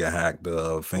that they can hack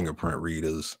the fingerprint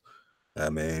readers.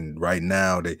 I mean, right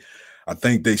now I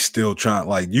think they still trying.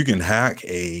 Like you can hack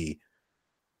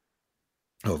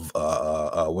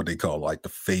what they call like the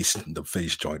face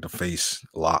joint, the face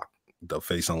lock. The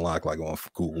face unlock, like on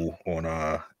Google,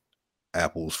 on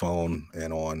Apple's phone,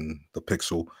 and on the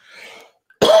Pixel.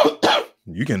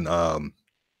 You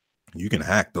can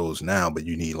hack those now, but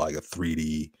you need like a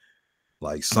 3D,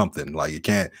 like something. Like it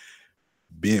can't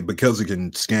be, because it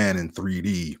can scan in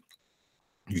 3D.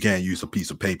 You can't use a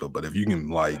piece of paper, but if you can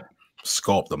like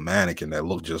sculpt a mannequin that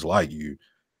look just like you.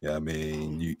 Yeah, I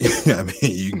mean, you can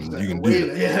do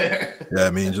it. Yeah, I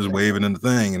mean, just wave it in the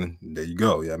thing, and there you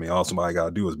go. Yeah, I mean, all somebody got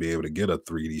to do is be able to get a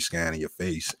 3D scan of your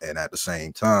face, and at the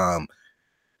same time,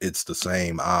 it's the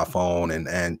same iPhone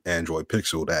and Android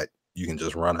Pixel that you can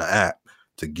just run an app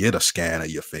to get a scan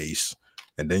of your face,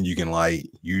 and then you can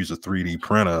like use a 3D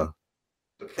printer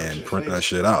and print that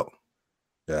shit out.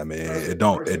 Yeah, I mean, it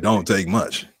don't take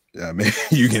much. Yeah, I mean,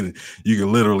 you can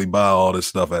literally buy all this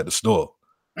stuff at the store.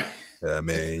 I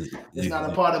mean, It's not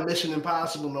a part of Mission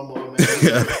Impossible no more, man.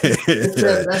 Yeah, It's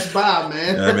that Best Buy,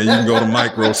 man. I mean, you can go to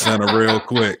Micro Center real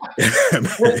quick.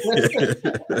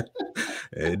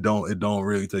 It don't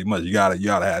really take much. You gotta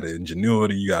have the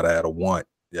ingenuity. You gotta have the want.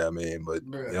 Yeah, I mean, but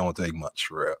it don't take much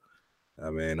for real. I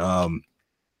mean,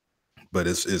 but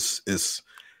it's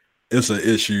an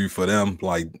issue for them.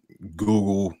 Like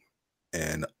Google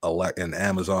and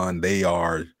Amazon, they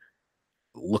are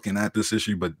looking at this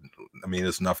issue, but I mean,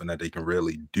 it's nothing that they can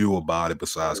really do about it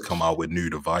besides come out with new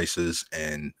devices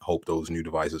and hope those new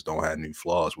devices don't have new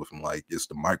flaws with them. Like, it's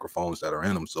the microphones that are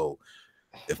in them. So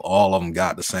if all of them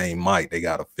got the same mic, they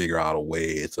got to figure out a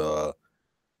way to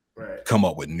come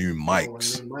up with new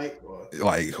mics.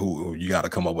 Like, who you got to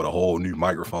come up with a whole new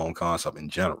microphone concept in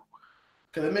general.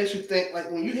 Because it makes you think, like,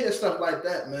 when you hear stuff like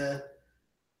that, man,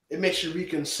 it makes you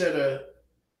reconsider,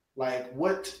 like,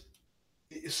 what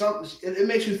something. It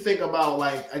makes you think about,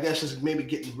 like, I guess just maybe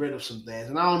getting rid of some things.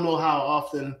 And I don't know how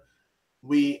often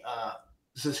we,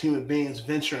 as human beings,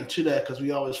 venture into that because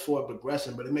we always forward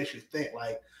progressing. But it makes you think,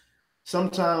 like,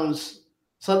 sometimes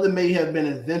something may have been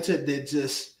invented that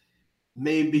just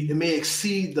it may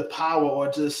exceed the power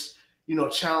or just, you know,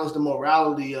 challenge the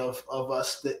morality of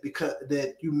us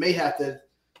that you may have to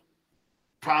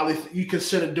probably you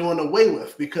consider doing away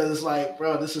with because it's like,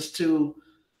 bro, this is too,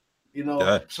 you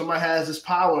know, somebody has this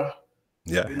power.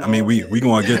 Yeah, you know? I mean, we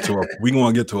gonna get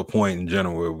to a point in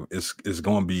general where it's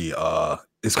gonna be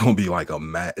like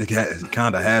it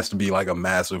kind of has to be like a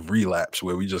massive relapse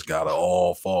where we just gotta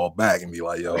all fall back and be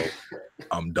like, yo,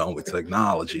 I'm done with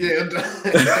technology.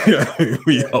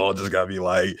 We all just gotta be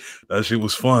like, that shit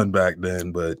was fun back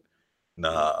then, but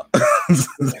nah.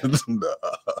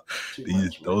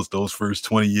 Those first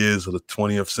 20 years of the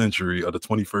 20th century or the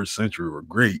 21st century were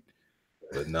great,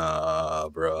 but nah,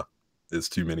 bro. It's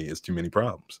too many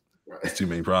problems. It's too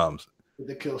many problems.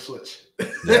 The kill switch.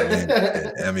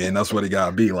 I mean, that's what it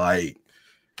gotta be. Like,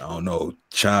 I don't know,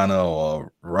 China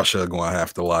or Russia gonna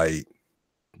have to like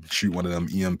shoot one of them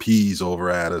EMPs over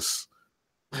at us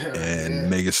and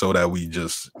make it so that we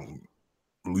just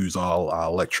lose all our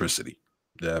electricity.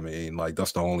 Yeah, I mean, like,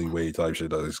 that's the only way type shit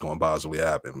that is gonna possibly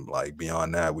happen. Like,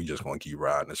 beyond that, we just gonna keep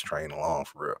riding this train along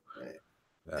for real. Right.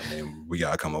 I mean, we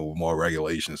gotta come up with more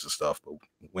regulations and stuff, but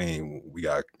we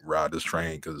gotta ride this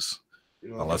train because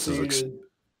unless it's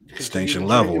extinction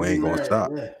level, we ain't gonna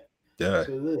stop. Yeah.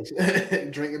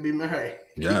 Drink and be merry.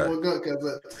 Yeah. And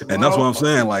that's what I'm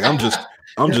saying. Like, I'm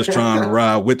just trying to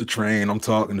ride with the train. I'm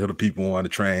talking to the people on the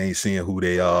train, seeing who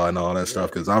they are and all that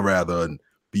stuff. Because I'd rather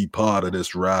be part of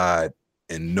this ride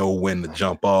and know when to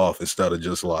jump off instead of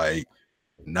just like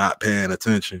not paying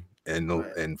attention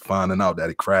and finding out that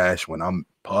it crashed when I'm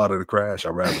part of the crash. I'd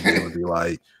rather be able to be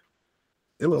like,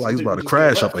 it looked like it's about to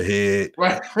crash up ahead.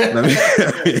 Right.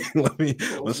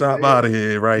 Let's hop out of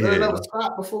here right here. That was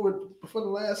stop before the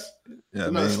last. Yeah, I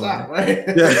mean, stop, right?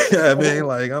 Yeah, I mean,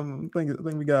 like, I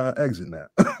think we got to exit now.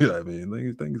 Yeah, I mean, I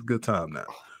think it's a good time now.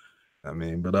 I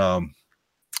mean, but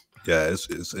yeah,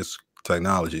 it's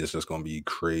technology. It's just gonna be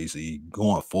crazy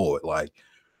going forward. Like,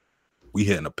 we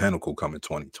hitting a pinnacle coming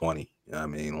 2020. You know what I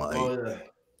mean, like,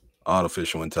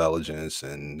 artificial intelligence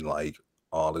and like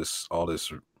all this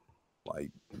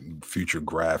like future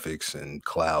graphics and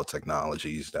cloud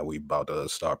technologies that we about to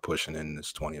start pushing in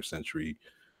this 20th century.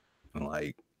 And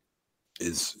like,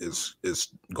 it's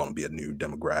going to be a new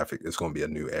demographic. It's going to be a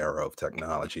new era of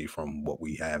technology from what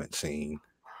we haven't seen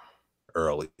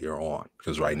earlier on.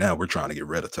 Because right now we're trying to get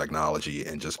rid of technology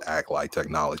and just act like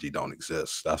technology don't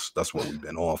exist. That's what we've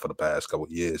been on for the past couple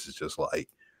of years. It's just like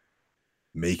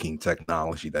making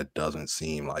technology that doesn't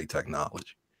seem like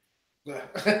technology.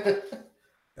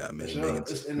 I mean, sure.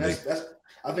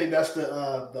 I think that's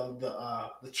the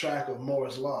track of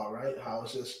Moore's law, right? How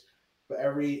it's just for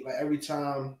every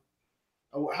time.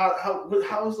 How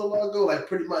does the law go? Like,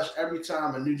 pretty much every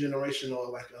time a new generation or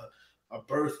like a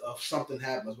birth of something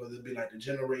happens, whether it be like the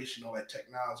generation or like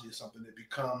technology or something, it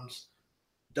becomes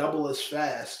double as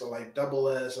fast or like double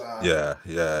as yeah.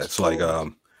 It's like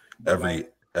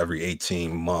every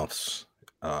 18 months.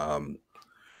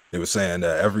 They were saying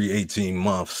that every 18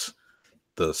 months,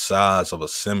 the size of a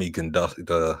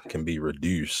semiconductor can be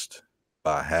reduced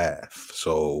by half.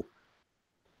 So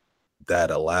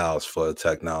that allows for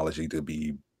technology to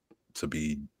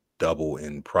be double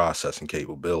in processing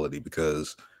capability,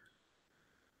 because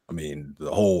I mean,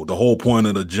 the whole point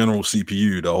of the general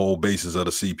CPU, the whole basis of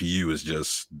the CPU is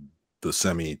just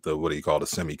the what do you call the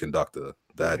semiconductor.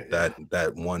 That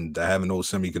having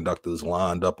those semiconductors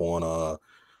lined up on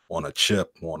a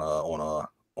chip on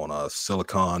a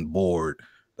silicon board,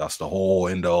 That's the whole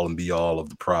end all and be all of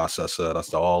the processor.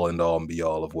 That's the all end all and be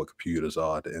all of what computers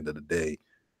are at the end of the day.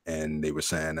 And they were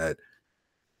saying that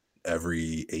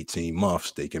every 18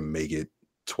 months they can make it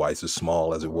twice as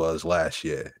small as it was last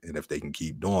year. And if they can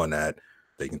keep doing that,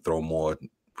 they can throw more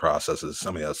processors,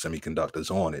 some of the semiconductors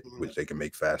on it, which they can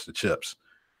make faster chips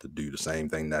to do the same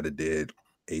thing that it did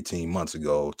 18 months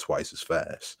ago, twice as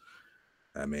fast.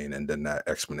 I mean, and then that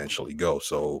exponentially goes.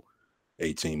 So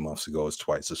 18 months ago is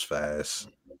twice as fast.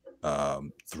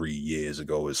 3 years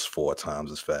ago is 4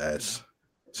 times as fast.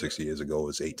 6 years ago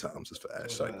is 8 times as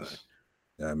fast. Type thing.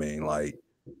 You know what I mean, like,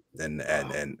 and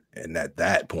at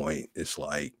that point, it's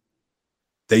like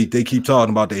they keep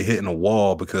talking about they hitting a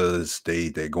wall because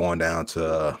they're going down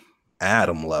to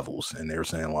atom levels, and they're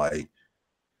saying like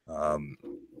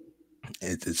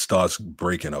it starts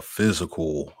breaking a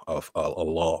physical of a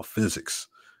law of physics.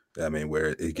 I mean,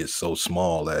 where it gets so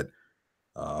small that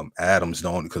atoms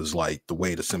don't, because like the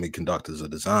way the semiconductors are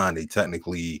designed, they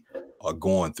technically are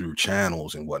going through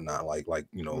channels and whatnot, like going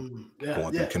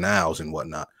through canals and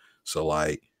whatnot. So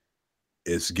like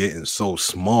it's getting so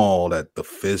small that the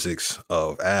physics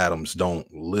of atoms don't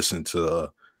listen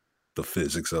to the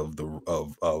physics of the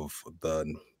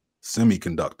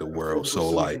semiconductor world. So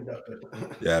like,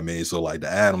 yeah, I mean, so like the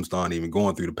atoms aren't even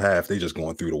going through the path; they just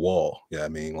going through the wall. Yeah, I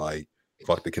mean, like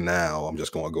fuck the canal. I'm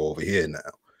just going to go over here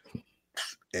now,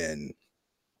 and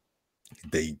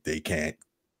they can't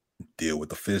deal with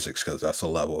the physics because that's a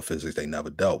level of physics they never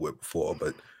dealt with before,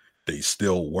 but they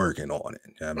still working on it.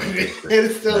 I mean,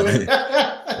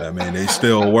 they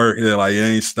still working. Like, it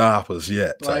ain't stop us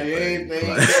yet. Like, y'all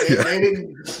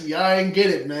ain't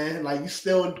get it, man. Like, you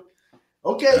still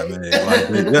okay. I mean,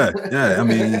 like,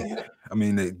 I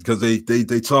mean, because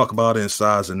they talk about it in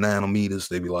size of nanometers.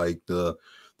 They be like the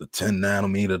 10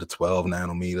 nanometer, the 12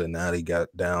 nanometer. Now they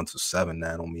got down to 7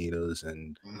 nanometers,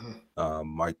 and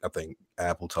I think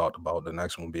Apple talked about the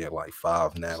next one being like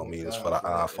 5 nanometers for the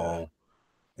iPhone.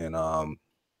 And I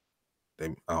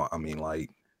mean, like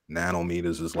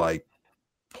nanometers is like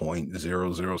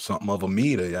 0.00 something of a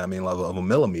meter. I mean, of a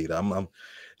millimeter.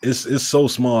 It's so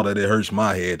small that it hurts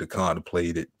my head to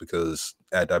contemplate it, because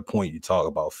at that point you talk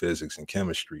about physics and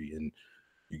chemistry and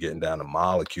you're getting down to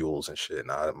molecules and shit.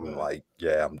 And I'm like,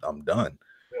 yeah, I'm done.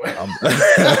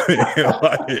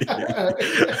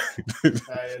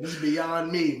 This is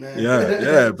beyond me, man.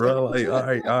 Yeah, bro. Like, all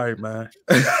right, man.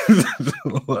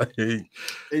 Like, you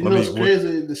know what's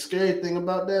crazy? The scary thing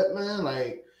about that, man,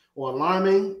 like, or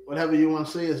alarming, whatever you want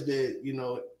to say, is that, you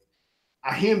know,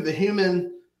 the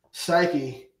human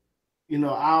psyche, you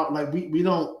know, I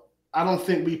don't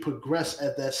think we progress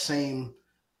at that same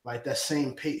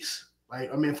pace.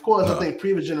 Like, I mean, of course, I think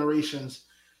previous generations,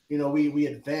 you know, we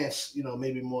advance, you know,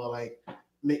 maybe more like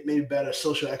maybe better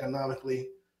socioeconomically,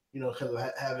 you know, because of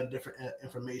having different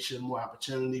information, more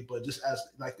opportunity. But just as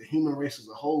like the human race as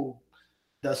a whole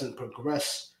doesn't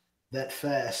progress that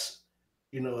fast,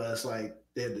 you know, as like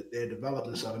they're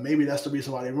developing stuff. And maybe that's the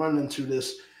reason why they run into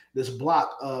this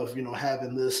block of, you know,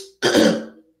 having this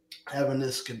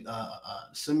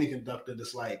semiconductor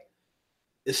that's like,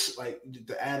 it's like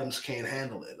the atoms can't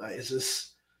handle it. Like, it's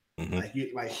just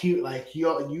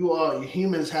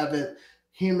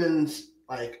humans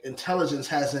like intelligence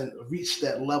hasn't reached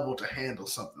that level to handle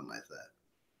something like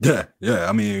that. Yeah.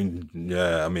 I mean, don't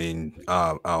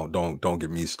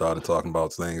get me started talking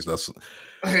about things that's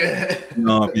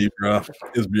beyond me, bro.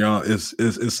 It's beyond.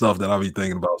 It's stuff that I be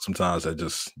thinking about sometimes that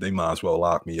just, they might as well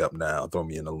lock me up now, throw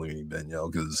me in the loony bin, yo,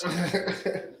 because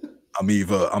I'm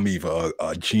either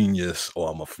a genius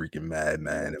or I'm a freaking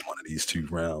madman in one of these two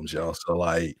realms, yo. So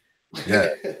like,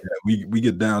 we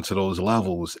get down to those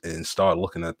levels and start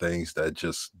looking at things that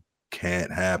just can't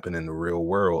happen in the real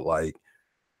world. Like,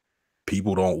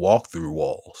 people don't walk through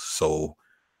walls. So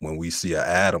when we see an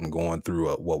atom going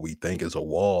through what we think is a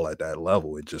wall at that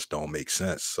level, it just don't make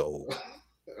sense. So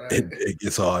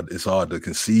it's hard to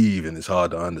conceive, and it's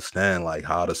hard to understand, like,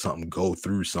 how does something go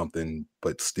through something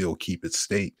but still keep its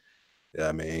state? Yeah,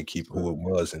 I mean, keep who it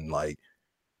was. And like,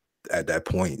 at that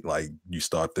point, like, you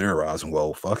start theorizing,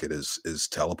 well, fuck it, is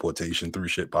teleportation through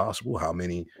shit possible? How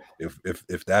many,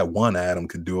 if that one atom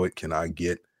could do it, can I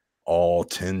get all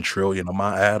 10 trillion of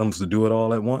my atoms to do it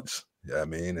all at once? Yeah, I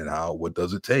mean, and what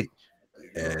does it take?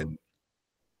 And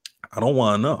I don't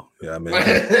want to know. Yeah, I mean,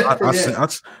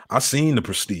 I seen The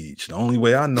Prestige. The only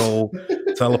way I know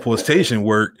teleportation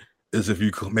work is if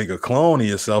you make a clone of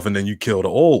yourself and then you kill the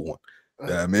old one.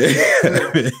 Yeah, I mean,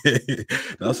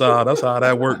 that's how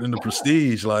that worked in The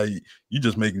Prestige. Like, you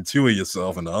just making 2 of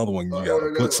yourself, and the other one you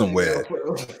gotta put somewhere.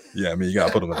 Yeah, I mean, you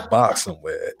gotta put them in a box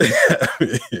somewhere.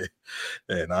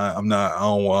 And I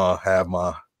don't want to have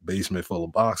basement full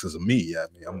of boxes of meat. Yeah,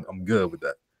 I mean, I'm good with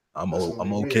that. I'm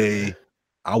okay.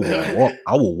 Man.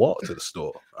 I will walk to the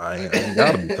store. I ain't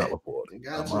gotta be teleported.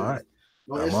 I'm all right.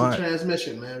 No instant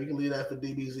transmission, man. We can leave that for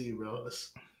DBZ, bro.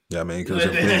 Yeah, I mean, because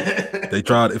if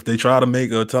they try to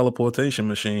make a teleportation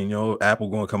machine, Apple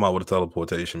gonna come out with a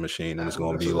teleportation machine, and it's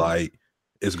gonna be like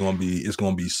it's gonna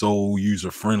be so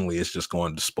user friendly. It's just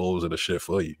gonna dispose of the shit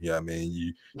for you. Yeah, I mean,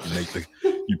 you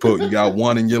got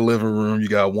one in your living room, you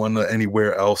got one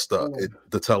anywhere else.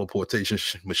 The teleportation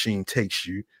machine takes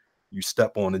you. You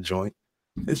step on the joint,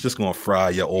 it's just gonna fry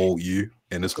your old you,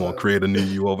 and it's gonna create a new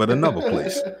you over at another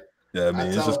place. Yeah, I mean,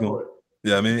 it's just gonna.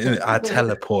 Yeah, I mean, I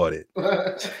teleported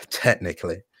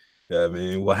technically. Yeah, I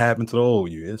mean, what happened to the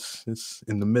old you? It's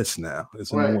in the mist now.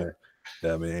 It's in the wind.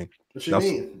 Yeah, I mean, what you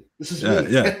mean? This is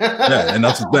me. Yeah, and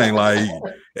that's the thing. Like,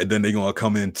 and then they're gonna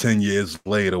come in 10 years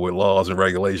later with laws and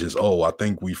regulations. Oh, I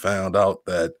think we found out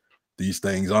that these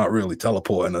things aren't really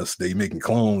teleporting us. They making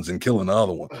clones and killing the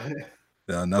other one.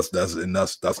 Yeah, and that's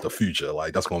the future.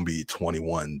 Like, that's gonna be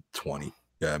 2120.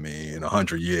 Yeah, I mean, in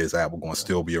 100 years, Apple going to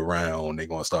still be around. They're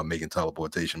going to start making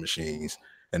teleportation machines,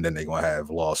 and then they're going to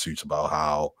have lawsuits about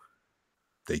how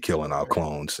they killing our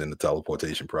clones in the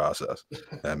teleportation process.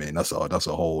 I mean, that's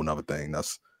a whole nother thing.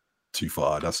 That's too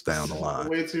far. That's down the line.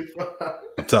 Way too far.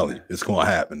 I'm telling you, it's going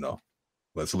to happen though.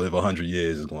 Let's live 100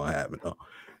 years. It's going to happen though.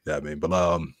 Yeah, I mean, but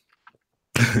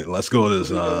let's go to this.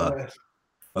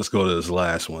 Let's go to this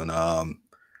last one.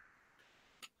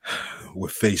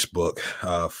 With Facebook.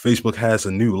 Facebook has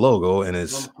a new logo, and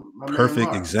it's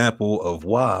perfect example of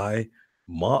why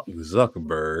Mark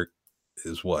Zuckerberg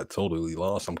is totally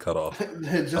lost. I'm cut off.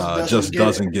 Just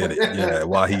doesn't get it. Yeah,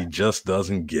 why he just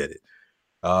doesn't get it.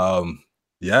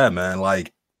 Yeah, man.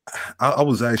 Like I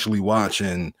was actually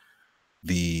watching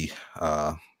he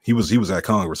was at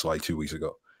Congress like 2 weeks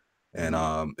ago, and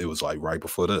it was like right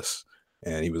before this.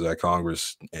 And he was at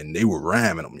Congress, and they were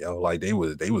ramming him, like they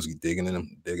was digging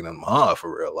him hard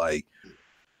for real, like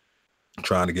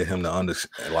trying to get him to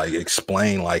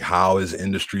explain like how his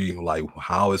industry, like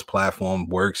how his platform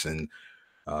works, and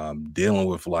dealing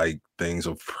with like things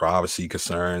of privacy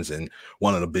concerns. And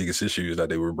one of the biggest issues that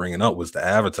they were bringing up was the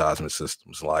advertisement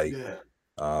systems, like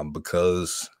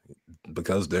because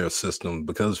their system,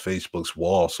 because Facebook's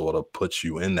wall sort of puts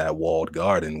you in that walled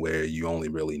garden where you only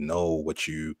really know what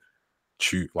you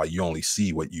only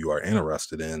see what you are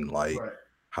interested in. Like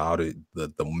how to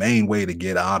the main way to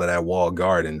get out of that walled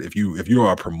garden, if you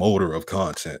are a promoter of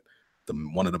content,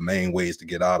 one of the main ways to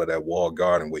get out of that walled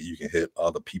garden where you can hit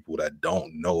other people that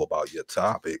don't know about your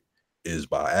topic is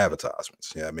by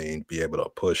advertisements. Yeah, I mean, be able to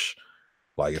push,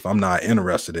 like if I'm not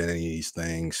interested in any of these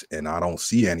things and I don't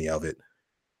see any of it,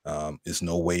 it's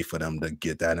no way for them to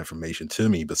get that information to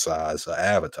me besides an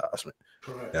advertisement.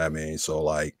 Yeah, I mean, so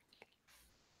like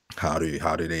how do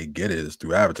they get it is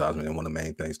through advertisement. And one of the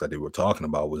main things that they were talking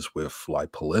about was with like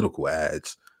political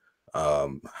ads,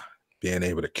 being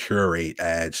able to curate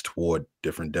ads toward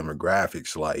different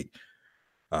demographics, like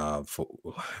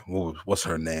what's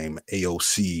her name,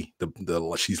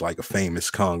 AOC, she's like a famous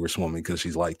congresswoman because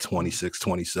she's like 26,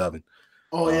 27.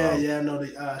 Oh yeah,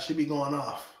 no, she be going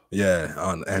off. Yeah,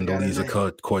 on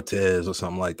Andalisa Cortez or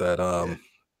something like that.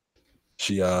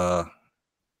 She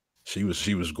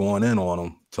was going in on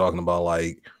them, talking about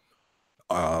like,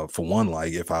 for one,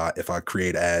 like if I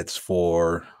create ads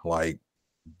for like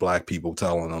Black people,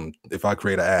 telling them, if I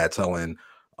create an ad telling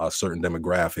a certain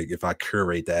demographic, if I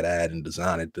curate that ad and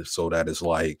design it so that it's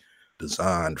like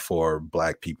designed for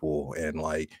Black people, and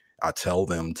like I tell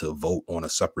them to vote on a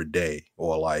separate day,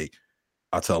 or like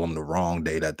I tell them the wrong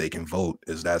day that they can vote,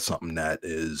 is that something that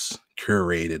is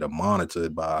curated or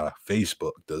monitored by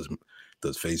Facebook? Does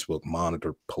Facebook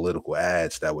monitor political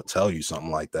ads that would tell you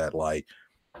something like that? Like,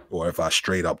 or if I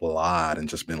straight up lied and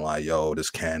just been like, yo,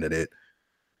 this candidate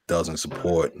doesn't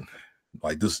support,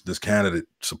 like this candidate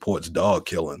supports dog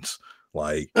killings.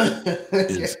 Like,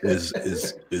 is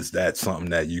that something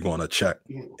that you're gonna check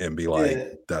and be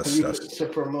like, that's to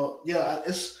promote? Yeah,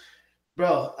 it's,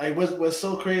 bro. Like what's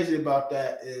so crazy about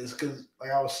that is because, like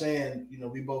I was saying,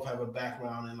 we both have a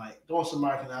background in like doing some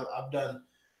marketing. I've done,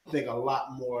 I think, a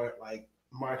lot more like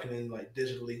marketing like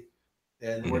digitally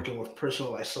and working with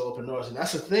personal like solopreneurs. And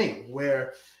that's the thing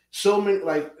where so many,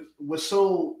 like what's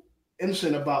so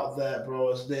interesting about that, bro,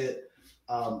 is that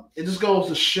it just goes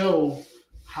to show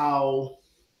how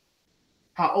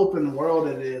open world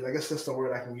it is. I guess that's the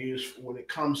word I can use when it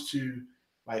comes to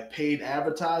like paid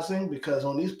advertising, because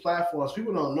on these platforms,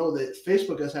 people don't know that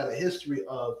Facebook has had a history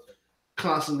of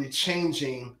constantly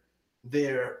changing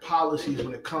their policies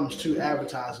when it comes to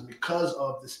advertising because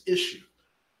of this issue,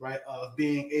 right? Of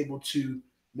being able to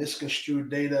misconstrue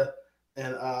data,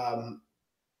 and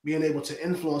being able to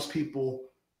influence people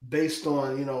based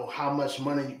on how much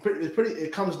money.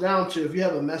 It comes down to, if you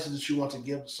have a message that you want to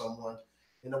give to someone,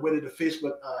 and the way that the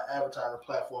Facebook advertising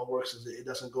platform works is that it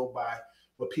doesn't go by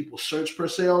what people search per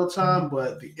se all the time,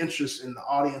 but the interest in the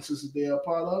audiences that they are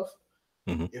part of.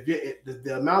 Mm-hmm. If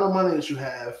the amount of money that you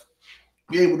have,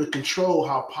 you're able to control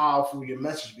how powerful your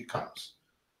message becomes.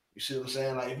 You see what I'm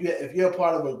saying? Like if you're a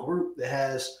part of a group that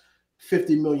has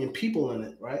 50 million people in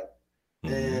it, right?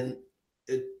 Mm-hmm. And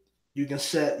you can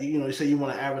set, you say you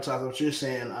want to advertise what you're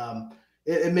saying.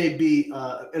 It may be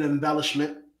an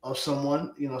embellishment of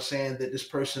someone, saying that this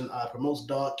person promotes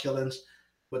dog killings,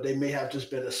 but they may have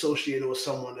just been associated with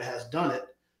someone that has done it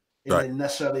and Right. didn't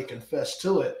necessarily confess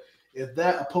to it. If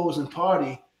that opposing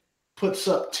party puts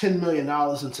up $10 million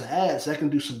into ads, that can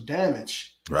do some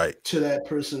damage to that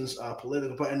person's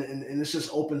political party. And it's just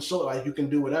open source. Like, you can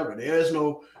do whatever. There is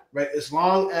no, right, as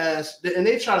long as, and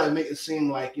they try to make it seem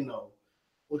like,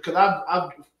 because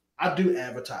I do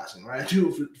advertising, right? I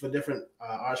do for different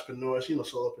entrepreneurs,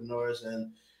 solopreneurs,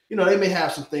 and they may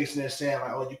have some things in there saying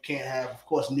like, oh, you can't have, of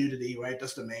course, nudity, right?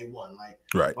 That's the main one. Like,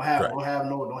 don't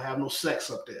have no sex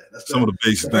up there. That's some of the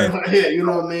basic things. Yeah, you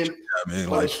know what I mean? Yeah, man,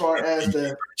 but like, as far as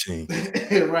the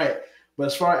right, but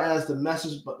as far as the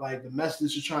message, but like the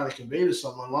message you're trying to convey to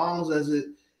someone, long as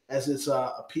it's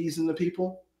appeasing the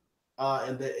people,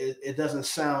 and that it doesn't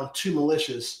sound too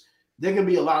malicious. There can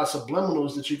be a lot of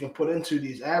subliminals that you can put into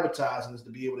these advertisements to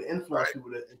be able to influence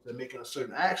people into making a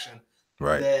certain action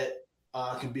that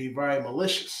can be very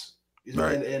malicious. And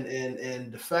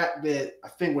the fact that I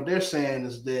think what they're saying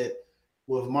is that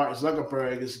with Mark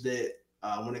Zuckerberg is that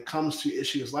when it comes to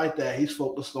issues like that, he's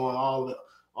focused on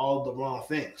all the wrong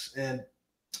things. And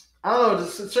I don't know,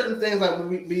 there's certain things like when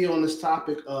we be on this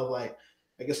topic of like,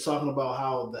 I guess talking about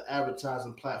how the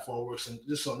advertising platform works, and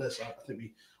just on this, I think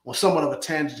we on somewhat of a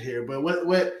tangent here, but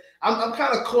what I'm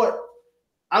kind of caught.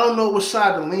 I don't know which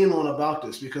side to lean on about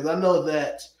this, because I know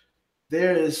that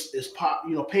there is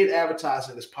paid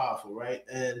advertising is powerful, right?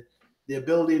 And the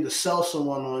ability to sell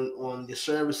someone on your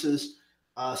services.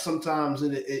 Sometimes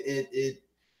it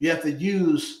you have to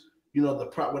use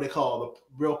what they call the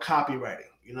real copywriting.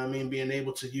 You know what I mean? Being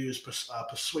able to use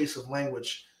persuasive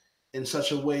language in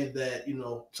such a way that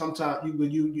sometimes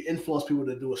you influence people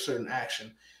to do a certain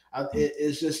action.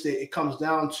 It's just that it comes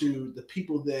down to the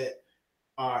people that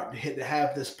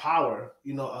have this power.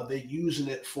 Are they using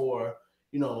it for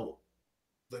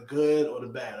the good or the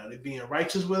bad? Are they being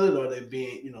righteous with it, or are they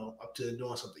being up to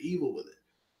doing something evil with it?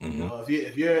 Mm-hmm.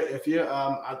 If you're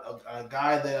a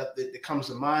guy that comes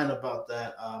to mind about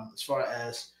that, as far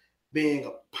as being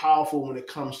powerful when it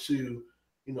comes to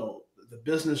the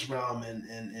business realm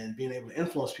and being able to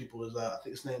influence people, is I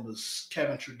think his name was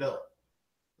Kevin Trudeau,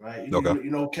 right? You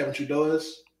know who Kevin Trudeau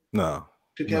is? No.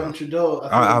 Kevin Trudeau.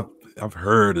 I've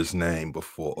heard his name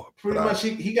before. Pretty much,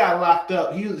 he got locked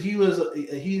up.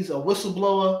 He's a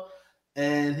whistleblower,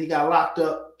 and he got locked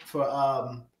up for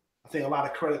I think a lot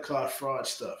of credit card fraud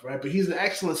stuff, right? But he's an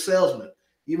excellent salesman.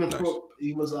 Even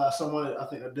he was someone I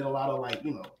think that did a lot of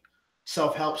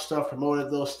self-help stuff,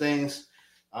 promoted those things.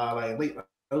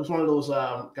 It was one of those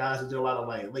guys that did a lot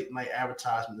of late night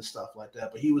advertisement and stuff like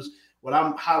that. But what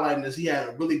I'm highlighting is he had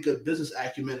a really good business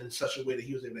acumen in such a way that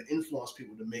he was able to influence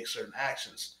people to make certain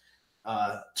actions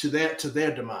to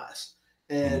their demise.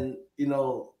 And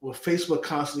with Facebook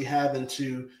constantly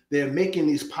they're making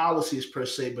these policies per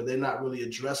se, but they're not really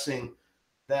addressing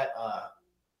that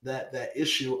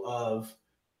issue of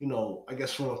I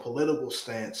guess from a political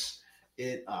stance,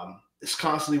 it's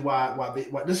constantly why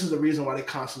this is the reason why they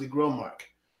constantly grow, Mark.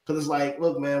 Because it's like,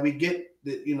 look, man, we get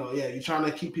that, you're trying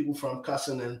to keep people from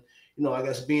cussing and, I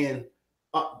guess being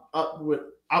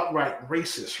outright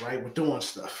racist, right? We're doing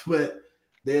stuff. But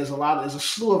there's a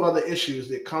slew of other issues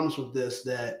that comes with this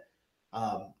that,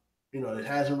 it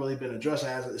hasn't really been addressed.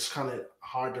 It's kind of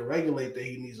hard to regulate, that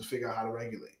he needs to figure out how to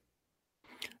regulate.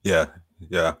 Yeah.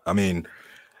 Yeah. I mean,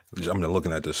 I'm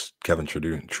looking at this Kevin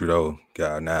Trudeau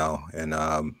guy now. And,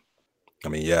 I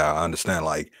mean, yeah, I understand.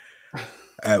 Like,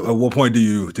 at what point do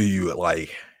you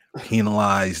like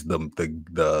penalize the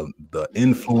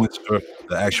influencer,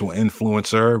 the actual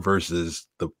influencer, versus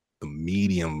the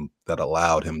medium that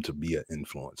allowed him to be an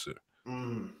influencer?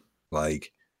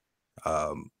 Like,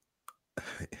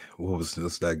 what was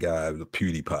that guy, the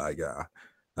PewDiePie guy,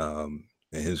 and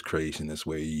his creationist,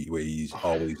 where he's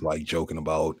always like joking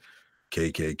about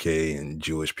KKK and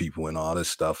Jewish people and all this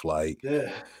stuff. Like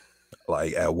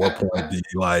at what point do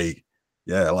you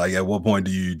at what point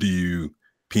do you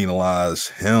penalize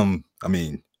him? I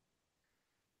mean,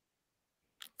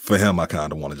 for him, I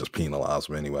kind of want to just penalize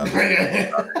him anyway.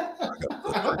 I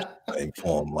got the same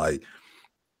form. Like,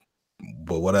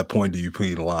 what that point do you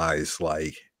penalize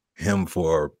like him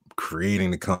for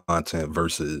creating the content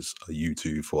versus a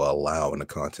YouTube for allowing the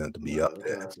content to be up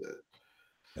there? That's it.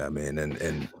 I mean,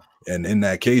 and in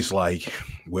that case, like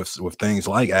with things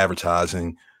like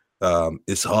advertising,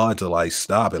 it's hard to like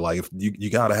stop it. Like if you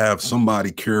got to have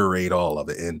somebody curate all of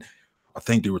it, and I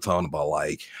think they were talking about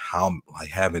like how like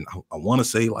having I want to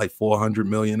say like 400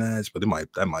 million ads, but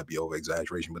that might be over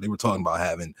exaggeration. But they were talking about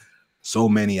having so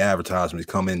many advertisements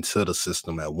come into the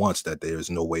system at once that there's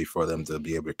no way for them to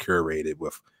be able to curate it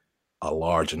with a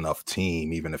large enough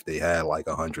team, even if they had like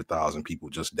 100,000 people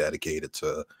just dedicated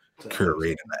to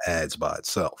curating the ads by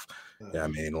itself. Yeah, I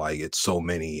mean, like it's so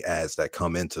many ads that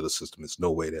come into the system. It's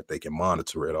no way that they can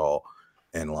monitor it all.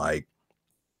 And like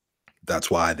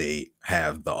that's why they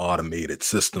have the automated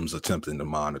systems attempting to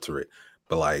monitor it.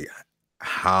 But like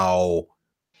how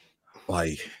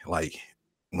like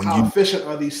when How you efficient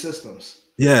are these systems?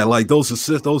 yeah, like those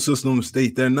systems,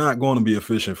 they're not going to be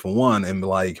efficient for one. And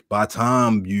like by the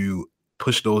time you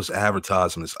push those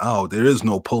advertisements out, there is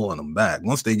no pulling them back.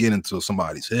 Once they get into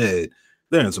somebody's head,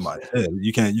 they're in somebody's head.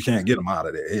 You can't get them out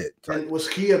of their head. And what's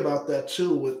key about that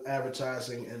too with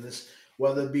advertising and this,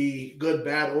 whether it be good,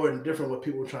 bad, or indifferent, what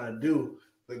people are trying to do,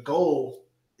 the goal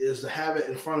is to have it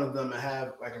in front of them and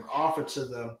have like an offer to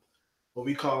them, what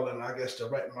we call in, I guess,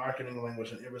 direct marketing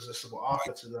language, an irresistible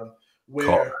offer to them,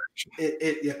 where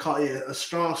you call it a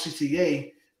strong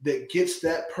CTA that gets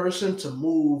that person to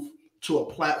move to a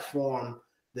platform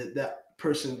that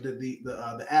person that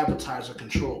the advertiser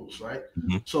controls, right?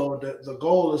 Mm-hmm. So the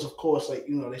goal is, of course, like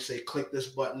they say, click this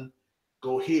button,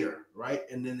 go here, right?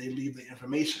 And then they leave the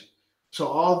information. So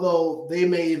although they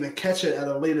may even catch it at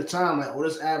a later time, like, oh,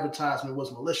 this advertisement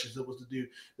was malicious, it was to do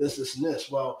this, this, and this.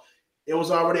 Well, it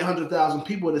was already 100,000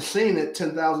 people that seen it.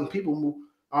 10,000 people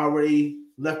already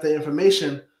left the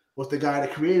information with the guy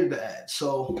that created the ad.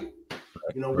 So,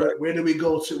 where do we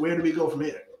go to? Where do we go from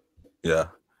here? Yeah.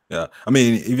 I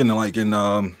mean, even like in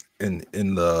the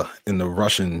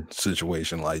Russian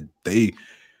situation, like they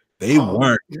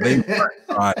weren't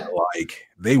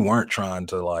trying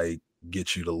to like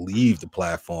get you to leave the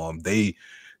platform.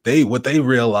 What they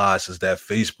realized is that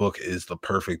Facebook is the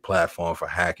perfect platform for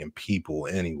hacking people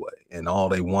anyway, and all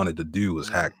they wanted to do was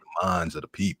hack the minds of the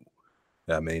people.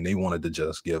 I mean, they wanted to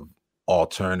just give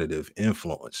alternative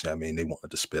influence. I mean, they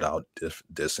wanted to spit out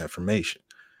disinformation.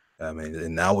 I mean,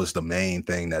 and that was the main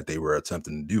thing that they were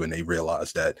attempting to do. And they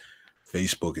realized that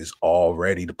Facebook is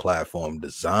already the platform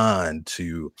designed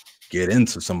to get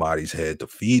into somebody's head to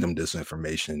feed them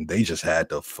disinformation. They just had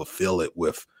to fulfill it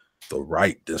with the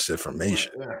right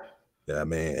disinformation. Yeah, I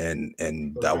mean,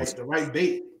 and that was the right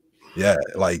bait. Yeah,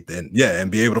 like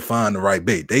and be able to find the right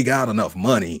bait. They got enough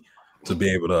money to be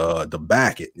able to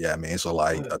back it. Yeah, I mean, so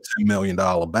like a $10 million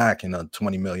back and a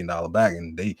 $20 million back,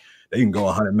 and they can go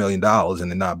 $100 million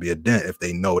and it not be a dent if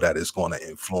they know that it's going to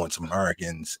influence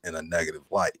Americans in a negative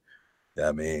light. Yeah,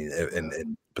 I mean,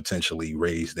 and potentially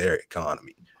raise their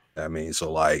economy. I mean,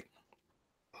 so like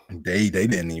they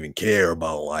didn't even care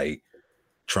about like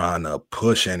trying to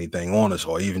push anything on us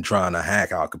or even trying to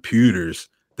hack our computers.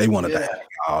 They wanted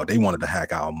to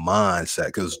hack our mindset,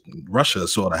 because Russia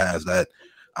sort of has that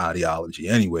ideology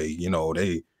anyway.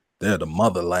 They're the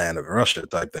motherland of Russia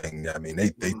type thing. I mean, they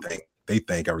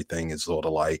think everything is sort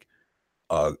of like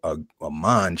a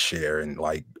mind share and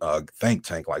like a think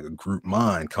tank, like a group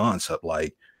mind concept,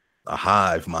 like a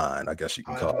hive mind, I guess you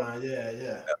can call it.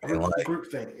 Yeah.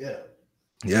 Group thing,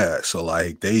 yeah. So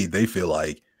like they feel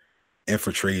like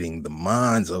infiltrating the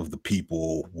minds of the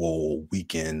people will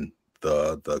weaken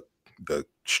the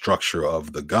structure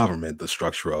of the government, the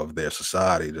structure of their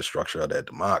society, the structure of their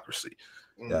democracy.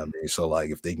 I mean, so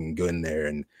like if they can go in there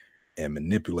and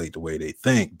manipulate the way they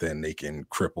think, then they can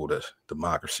cripple the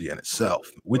democracy in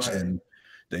itself, which and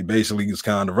they basically is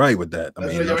kind of right with that. I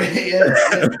mean,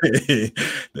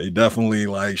 they definitely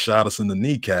like shot us in the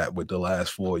kneecap with the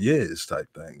last 4 years type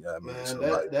thing. I mean, man,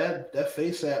 so that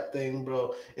face app thing,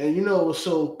 bro. And what's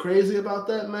so crazy about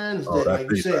that, man, is that like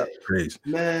you said, crazy,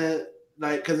 man.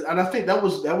 Like, and I think that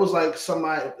was like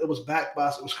somebody. It was backed by.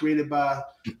 It was created by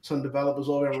some developers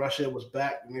over in Russia. It was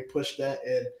backed, and they pushed that,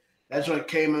 and that joint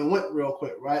came and went real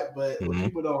quick, right? But what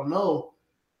people don't know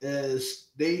is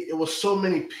it was so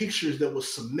many pictures that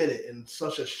was submitted in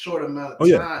such a short amount of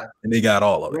time, and they got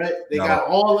all of it. Right? They got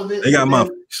all of it. They got my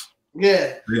face.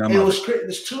 Yeah, and it was crazy.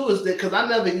 This too is that because I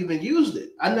never even used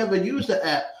it. I never used the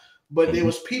app, but there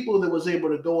was people that was able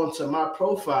to go into my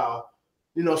profile.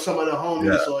 Some of the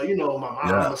homies or, my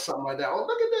mom or something like that. Oh,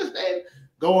 look at this, Dave.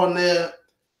 Go on there,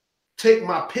 take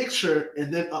my picture,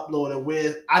 and then upload it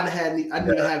where I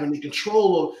didn't have any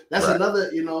control of. That's another,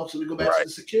 so we go back to the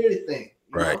security thing.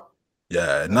 Right.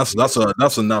 Yeah, and that's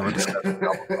another discussion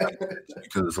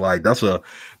because like that's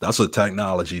a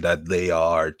technology that they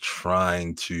are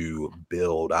trying to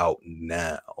build out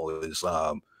now is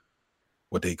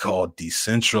what they call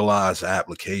decentralized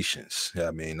applications. Yeah,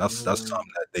 I mean that's Mm,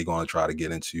 something that they're going to try to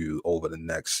get into over the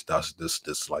next that's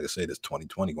this like I say this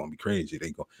 2020 going to be crazy.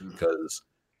 They go because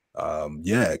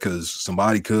yeah, because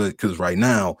somebody could because right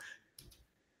now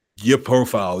your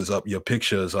profile is up, your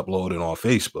picture is uploaded on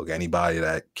Facebook. Anybody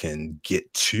that can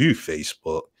get to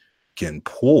Facebook can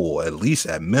pull at least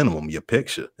at minimum your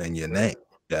picture and your name. right.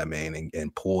 Yeah, I mean,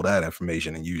 and pull that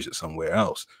information and use it somewhere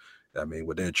else. I mean,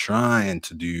 what they're trying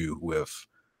to do with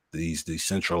these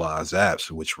decentralized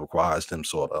apps, which requires them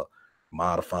sort of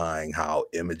modifying how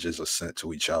images are sent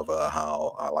to each other,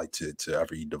 how I like to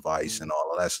every device Mm, and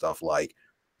all of that stuff, like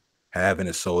having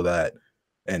it so that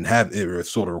and have it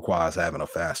sort of requires having a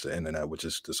faster internet, which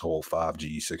is this whole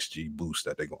 5G, 6G boost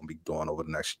that they're going to be doing over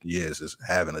the next years is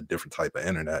having a different type of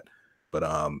internet. But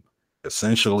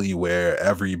essentially where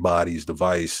everybody's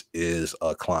device is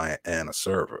a client and a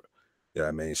server. Yeah,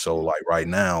 I mean, so mm, like right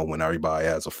now, when everybody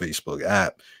has a Facebook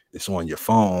app, it's on your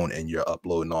phone and you're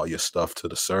uploading all your stuff to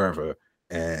the server,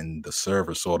 and the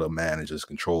server sort of manages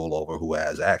control over who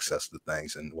has access to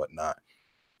things and whatnot.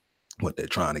 What they're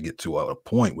trying to get to at a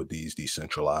point with these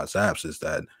decentralized apps is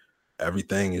that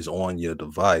everything is on your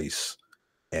device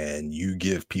and you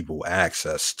give people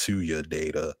access to your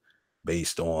data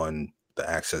based on the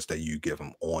access that you give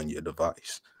them on your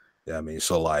device. Yeah, I mean,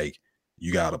 so like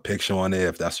you got a picture on there,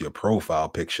 if that's your profile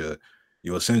picture,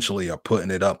 you essentially are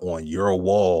putting it up on your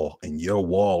wall, and your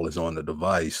wall is on the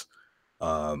device.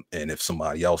 And if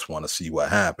somebody else want to see what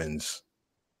happens,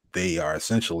 they are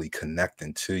essentially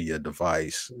connecting to your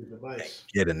device mm, and device.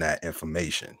 getting that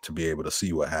information to be able to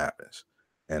see what happens.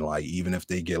 And like even if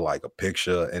they get like a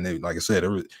picture, and they like I said,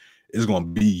 it's going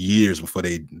to be years before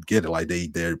they get it. Like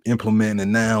they're implementing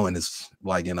it now, and it's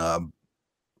like in a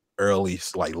early,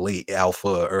 like late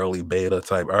alpha, early beta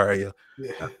type area.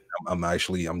 Uh, Yeah. I'm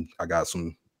actually I got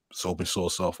some open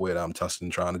source software that I'm testing,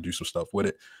 trying to do some stuff with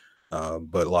it.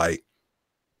 But like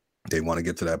they want to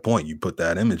get to that point. You put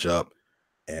that image up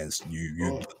and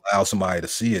you Boom. allow somebody to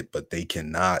see it, but they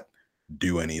cannot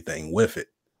do anything with it.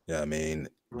 Yeah, I mean,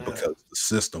 Right. because the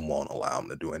system won't allow them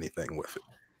to do anything with it.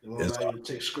 They won't It's allow you to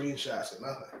take screenshots or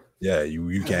nothing. yeah,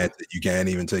 you can't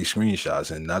even take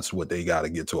screenshots, and that's what they got to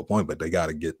get to a point. But they got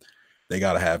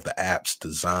to have the apps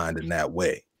designed in that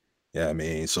way. Yeah, I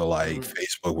mean, so like Mhm.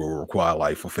 Facebook will require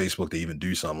like for Facebook to even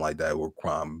do something like that will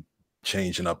require 'em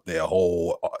changing up their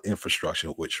whole infrastructure,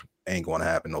 which ain't going to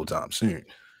happen no time soon.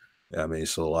 I mean,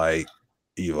 so like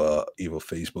either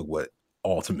Facebook would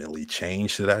ultimately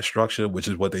change to that structure, which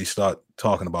is what they start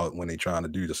talking about when they're trying to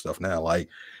do the stuff now. Like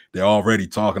they're already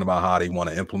talking about how they want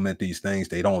to implement these things.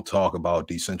 They don't talk about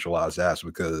decentralized apps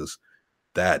because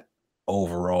that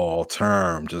overall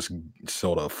term just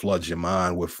sort of floods your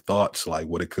mind with thoughts like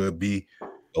what it could be.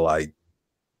 Like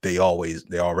they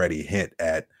already hint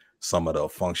at some of the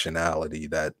functionality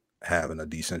that having a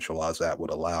decentralized app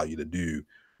would allow you to do,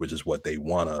 which is what they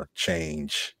want to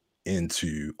change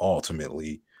into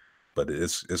ultimately. But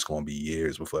it's going to be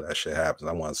years before that shit happens.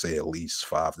 I want to say at least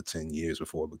 5 to 10 years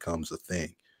before it becomes a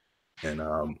thing. And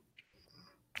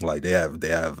like they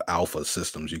have alpha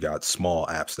systems. You got small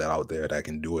apps that out there that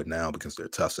can do it now because they're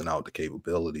testing out the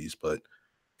capabilities. But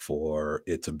for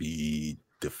it to be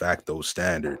de facto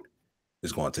standard,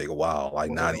 it's going to take a while.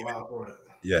 Like Will not take a even while for it.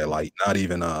 yeah, like not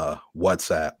even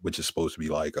WhatsApp, which is supposed to be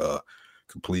like a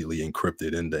completely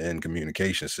encrypted end-to-end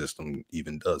communication system,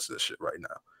 even does this shit right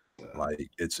now. Yeah.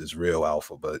 Like it's real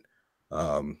alpha, but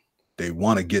um they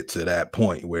want to get to that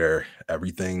point where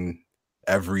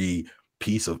every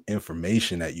piece of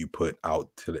information that you put out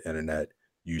to the internet,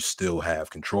 you still have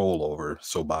control over.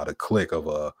 So by the click of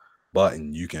a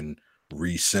button, you can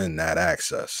resend that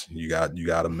access. You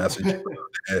got a message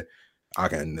there, I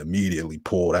can immediately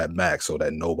pull that back so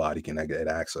that nobody can get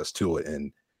access to it.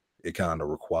 And it kind of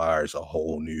requires a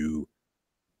whole new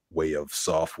way of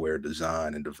software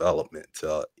design and development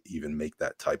to even make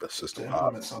that type of To system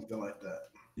implement possible. something like that.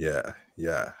 Yeah,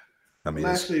 yeah. I I'm mean,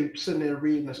 it's actually sitting there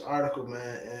reading this article,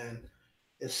 man, and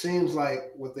it seems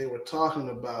like what they were talking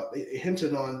about, they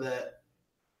hinted on that,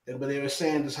 but they were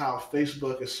saying just how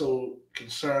Facebook is so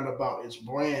concerned about its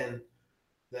brand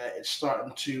that it's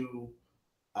starting to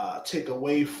take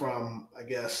away from, I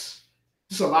guess,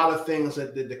 just a lot of things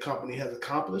that the company has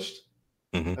accomplished.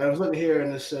 mhm. And I was looking here,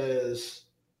 and it says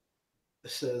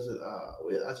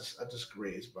that I just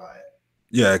grazed by it.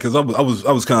 Yeah, because I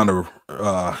was kind of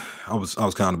I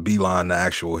was kind of beeline the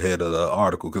actual head of the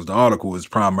article because the article is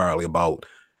primarily about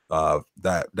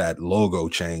that logo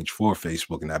change for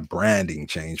Facebook and that branding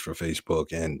change for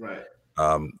Facebook. And Right.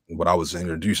 what I was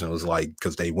introducing was like,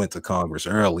 because they went to Congress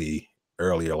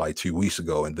earlier, like 2 weeks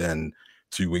ago, and then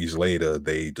 2 weeks later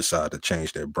they decided to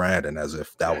change their branding as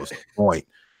if that was the point.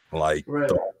 Like Right.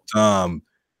 the whole time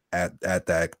at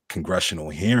that congressional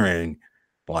hearing,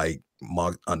 like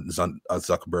Mark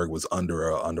Zuckerberg was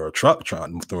under a truck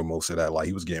trying through most of that. Like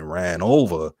he was getting ran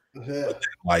over. Yeah.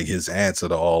 Like his answer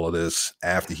to all of this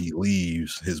after he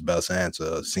leaves, his best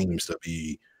answer seems to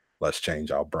be, let's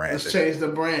change our brand. Let's change the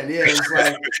brand. Yeah, it's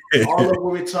like all of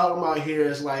what we're talking about here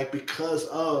is like because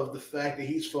of the fact that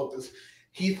he's focused,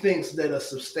 he thinks that a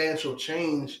substantial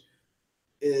change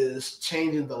is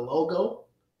changing the logo.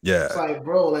 Yeah. It's like,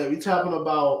 bro, like we're talking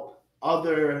about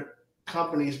other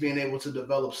companies being able to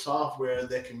develop software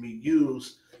that can be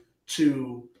used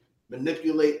to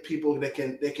manipulate people, that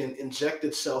can inject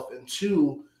itself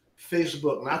into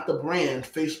Facebook, not the brand,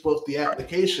 Facebook, the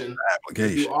application,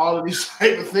 do all of these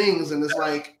type of things. And it's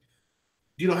like,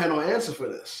 you don't have no answer for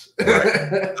this.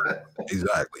 Right.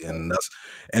 Exactly. And that's,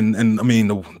 and I mean,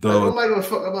 I'm not gonna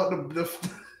fuck about the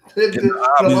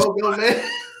logo, man.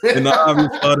 And the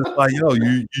obvious part is like, yo,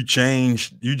 you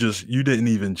changed, you didn't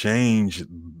even change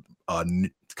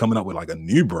coming up with like a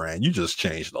new brand. You just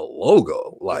changed the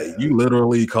logo. Like you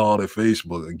literally called it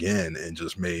Facebook again and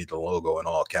just made the logo in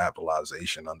all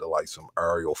capitalization under like some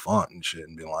Arial font and shit,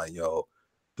 and be like, yo,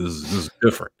 this is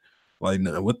different. Like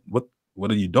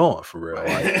what are you doing for real?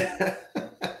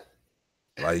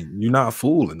 Like you're not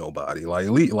fooling nobody. Like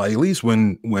at least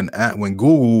when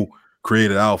Google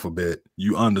created Alphabet,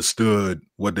 you understood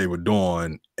what they were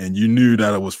doing, and you knew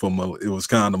that it was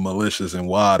kind of malicious and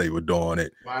why they were doing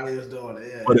it. Why they was doing it,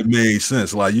 yeah. But it made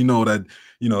sense. Like that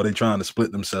they trying to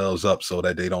split themselves up so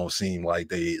that they don't seem like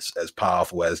they as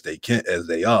powerful as they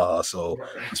are. So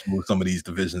let's move some of these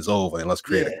divisions over and let's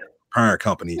create a parent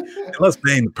company. And let's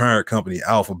name the parent company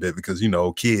Alphabet because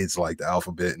kids like the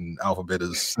alphabet, and alphabet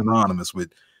is synonymous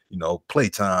with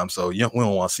playtime. So we don't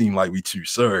want to seem like we too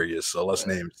serious. So let's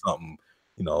name something,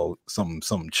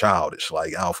 something childish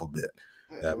like Alphabet.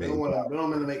 Yeah, we don't want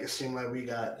to make it seem like we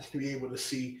got to be able to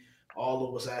see all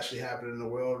of what's actually happening in the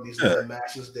world. These little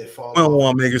masses that fall. We don't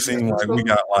want to make it seem like we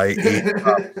got like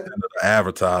 85% of the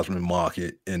advertisement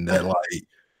market, and that like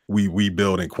we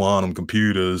building quantum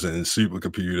computers and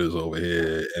supercomputers over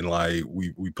here, and like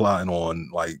we plotting on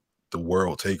like the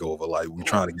world takeover. Like we're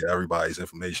trying to get everybody's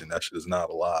information. That shit is not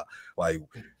a lie. Like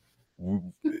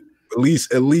at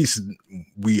least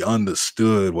we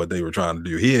understood what they were trying to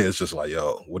do. Here it's just like,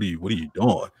 yo, what are you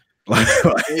doing?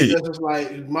 It's just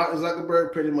like Mark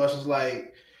Zuckerberg pretty much is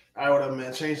like, all right, whatever,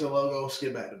 man, change the logo, let's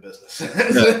get back to business.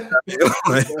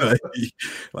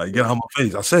 Like get out my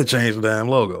face. I said change the damn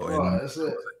logo. And that's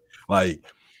it. Like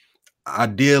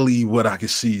ideally what I could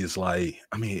see is like,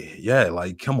 I mean, yeah,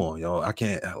 like come on, yo. I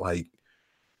can't like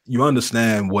you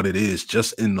understand what it is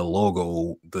just in the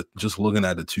logo, just looking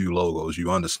at the two logos,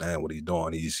 you understand what he's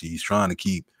doing. He's trying to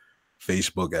keep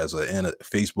Facebook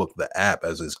Facebook the app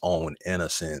as its own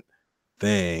innocent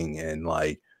thing, and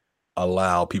like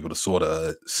allow people to sort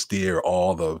of steer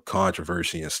all the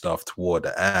controversy and stuff toward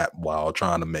the app while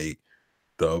trying to make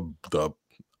the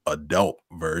adult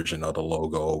version of the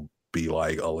logo be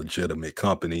like a legitimate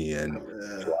company, and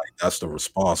like that's the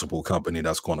responsible company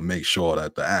that's going to make sure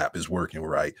that the app is working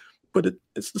right. But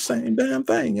it's the same damn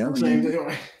thing, you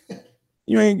know?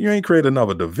 You ain't create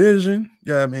another division.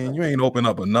 Yeah, I mean, you ain't open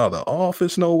up another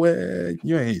office nowhere.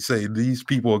 You ain't say these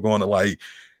people are going to like.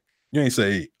 You ain't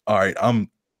say, all right, I'm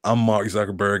Mark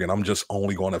Zuckerberg and I'm just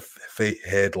only going to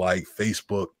head like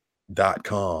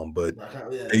Facebook.com, but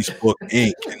Facebook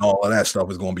Inc. and all of that stuff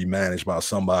is going to be managed by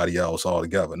somebody else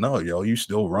altogether. No, yo, you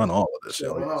still run all of this.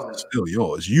 Yo. It's still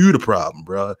yours. You the problem,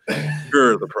 bro.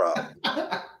 You're the problem.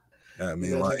 I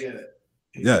mean, like,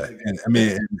 yeah, and I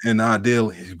mean, and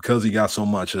ideally, because he got so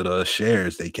much of the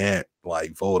shares, they can't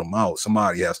like vote him out.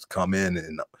 Somebody has to come in,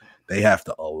 and they have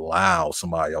to allow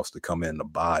somebody else to come in to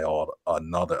buy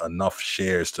enough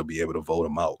shares to be able to vote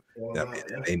him out. I mean,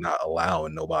 and they not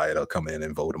allowing nobody to come in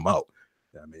and vote him out.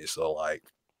 I mean, so like,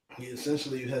 he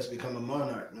essentially has become a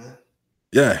monarch, man.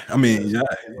 Yeah, I mean, yeah.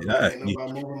 Ain't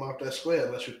nobody move him off that square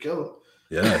unless you kill him.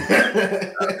 Yeah,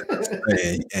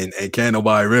 and can't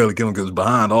nobody really kill him because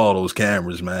behind all those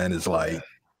cameras, man, it's like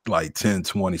 10,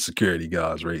 20 security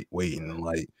guards waiting.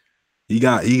 Like he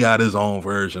got his own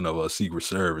version of a secret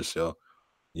service, yo.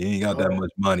 You ain't got that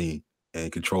much money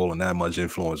and controlling that much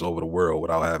influence over the world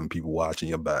without having people watching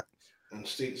your back. And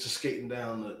skateboarding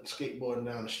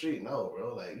down the street, no,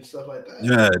 bro, like stuff like that.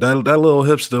 Yeah, that little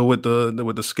hipster with the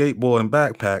skateboard and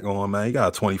backpack on, man, he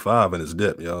got 25 in his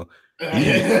dip, yo.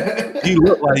 He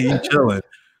looked like he chilling,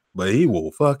 but he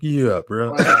will fuck you up,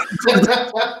 bro. Right.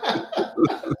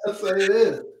 That's what it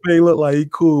is. He look like he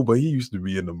cool, but he used to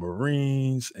be in the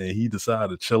Marines, and he decided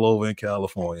to chill over in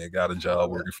California and got a job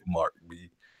working for Mark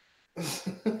B.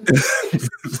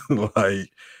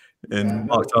 Like, and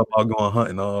Mark talk about going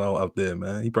hunting all out there,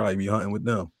 man. He probably be hunting with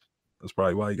them. That's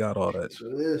probably why he got all that. So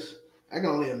it is. I can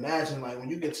only imagine, like, when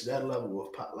you get to that level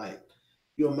of like,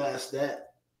 you amass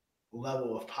that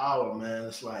level of power, man.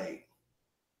 It's like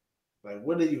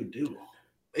what do you do?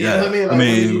 You know what I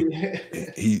mean?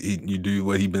 Like, you do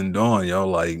what he been doing, yo.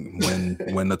 Like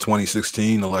when the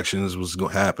 2016 elections was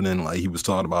happening, like he was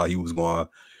talking about,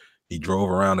 he drove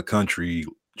around the country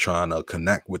trying to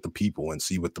connect with the people and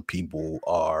see what the people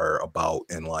are about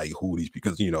and like who these,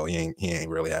 because he ain't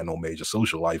really had no major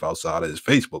social life outside of his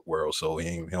Facebook world, so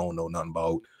he don't know nothing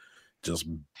about just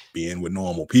being with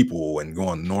normal people and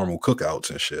going to normal cookouts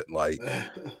and shit. Like,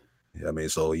 I mean,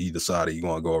 so he decided he's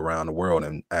going to go around the world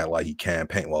and act like he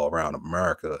campaigned around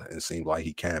America, and it seemed like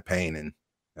he campaigning.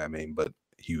 I mean, but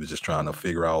he was just trying to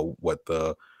figure out what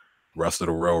the rest of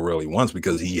the world really wants,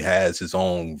 because he has his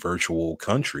own virtual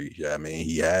country. I mean,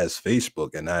 he has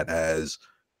Facebook, and that has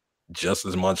just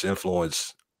as much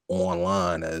influence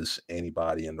online as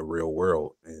anybody in the real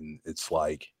world. And it's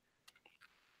like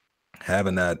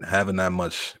having that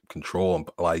much control.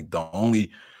 Like the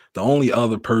only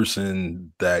other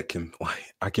person that can,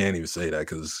 like, I can't even say that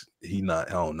because I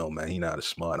don't know, man. He not as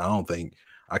smart.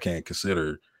 I can't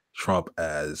consider Trump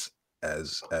as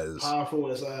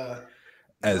powerful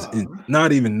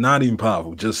not even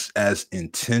powerful, just as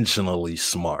intentionally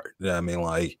smart. You know what I mean?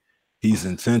 Like, he's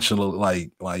intentional,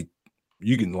 like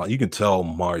you can tell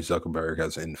Mark Zuckerberg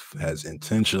has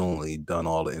intentionally done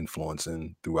all the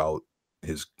influencing throughout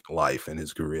his life and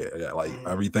his career. Yeah, like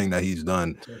everything that he's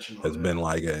done has been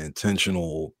like an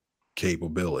intentional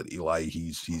capability. Like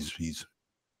he's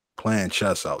playing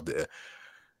chess out there.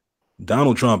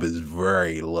 Donald Trump is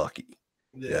very lucky.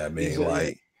 Yeah, I mean,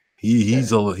 like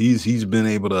he's been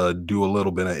able to do a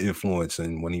little bit of influence,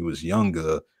 and when he was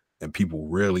younger, and people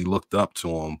really looked up to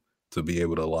him to be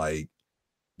able to like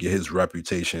get his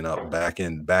reputation up back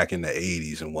in the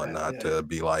 80s and whatnot, to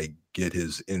be like get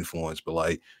his influence. But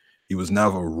like, he was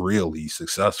never really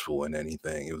successful in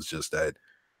anything. It was just that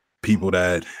people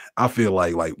that I feel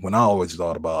like when I always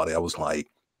thought about it, I was like,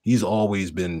 he's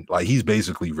always been like, he's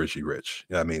basically Richie Rich.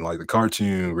 I mean, like the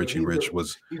cartoon Richie Rich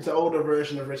he's the older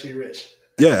version of Richie Rich.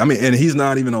 Yeah, I mean, and he's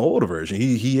not even an older version.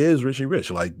 He is Richie Rich.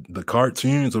 Like the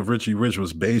cartoons of Richie Rich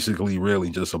was basically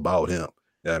really just about him.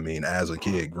 I mean, as a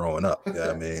kid growing up.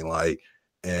 I mean, like,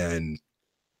 and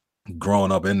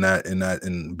growing up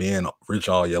in being rich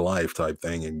all your life type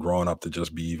thing, and growing up to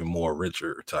just be even more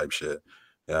richer type shit.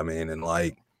 I mean, and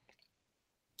like,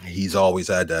 he's always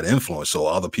had that influence. So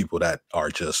other people that are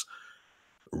just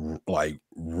like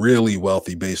really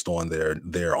wealthy based on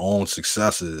their own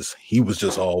successes, he was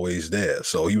just always there.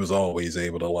 So he was always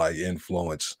able to like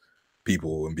influence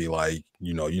people and be like,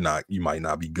 you might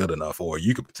not be good enough, or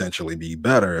you could potentially be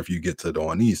better if you get to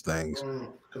doing these things.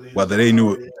 Whether they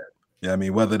knew it, I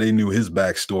mean, whether they knew his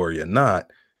backstory or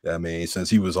not, I mean, since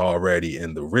he was already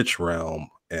in the rich realm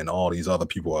and all these other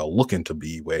people are looking to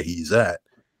be where he's at,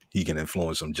 he can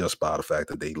influence them just by the fact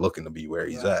that they looking to be where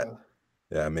he's at.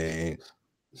 Yeah, I mean,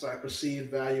 it's like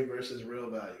perceived value versus real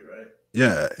value, right?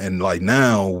 Yeah, and like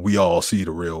now we all see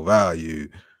the real value,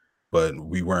 but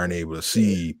we weren't able to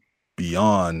see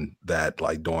beyond that.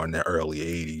 Like during the early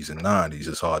 80s and 90s,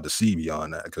 it's hard to see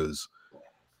beyond that because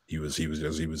he was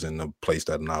in a place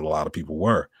that not a lot of people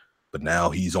were. But now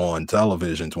he's on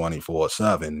television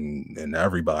 24/7, and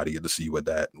everybody get to see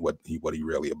what he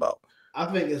really about. I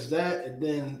think it's that, and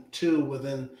then too,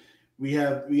 within we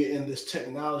in this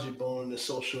technology boom, the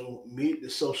social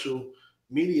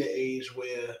media age,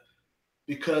 where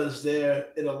because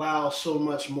it allows so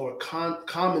much more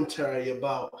commentary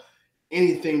about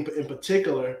anything in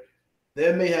particular.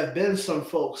 There may have been some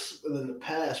folks within the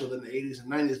past, within the 80s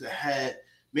and 90s, that had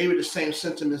maybe the same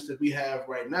sentiments that we have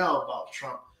right now about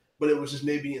Trump, but it was just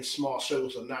maybe in small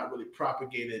circles or not really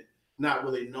propagated, not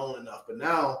really known enough. But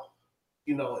now,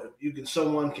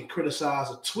 someone can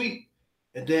criticize a tweet,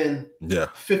 and then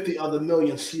 50 other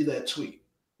million see that tweet.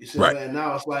 You see what I mean?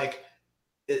 Now it's like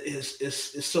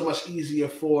it's so much easier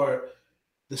for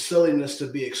the silliness to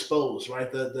be exposed, right?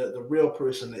 The real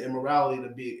person, the immorality to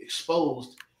be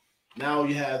exposed. Now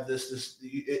you have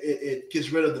it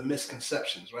gets rid of the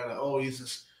misconceptions, right? Like, oh, he's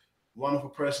this wonderful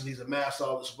person. He's amassed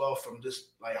all this wealth from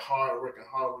just like hard work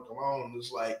alone. And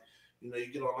it's like,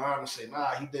 you get online and say,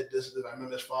 nah, he did this. I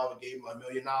remember his father gave him $1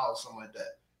 million, something like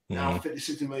that. Now 50,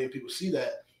 60 million people see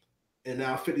that. And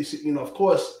now 50, of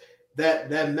course,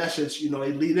 that message, they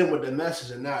lead in with the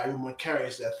message, and now everyone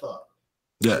carries that thought.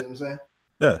 You Yeah. see what I'm saying?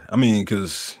 Yeah. I mean,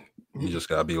 because you just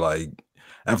gotta be like,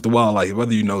 after a while, like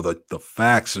whether you know the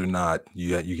facts or not,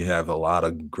 you can have a lot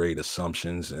of great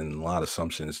assumptions, and a lot of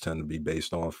assumptions tend to be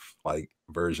based on like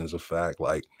versions of fact.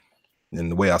 Like,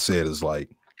 and the way I say it is like,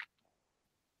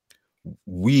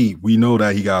 we know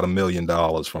that he got $1 million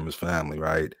from his family,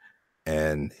 right?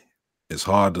 And it's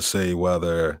hard to say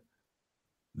whether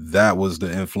that was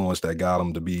the influence that got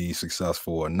him to be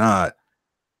successful or not.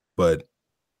 But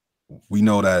we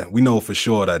know for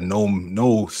sure that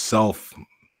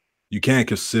you can't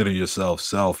consider yourself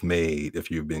self-made if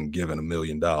you've been given $1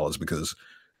 million, because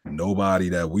nobody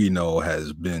that we know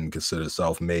has been considered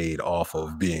self-made off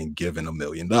of being given $1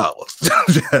 million.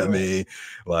 I mean,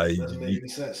 like, doesn't make any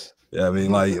sense. Yeah, I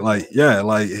mean,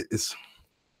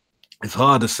 it's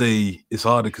hard to say. It's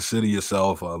hard to consider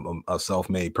yourself a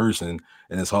self-made person,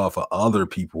 and it's hard for other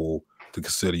people to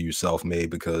consider you self-made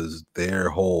because their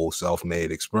whole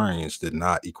self-made experience did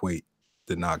not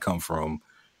come from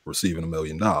receiving $1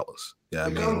 million. Yeah, I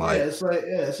mean, it's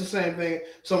the same thing.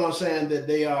 Someone saying that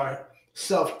they are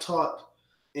self-taught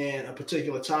in a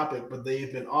particular topic, but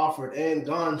they've been offered and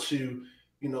gone to,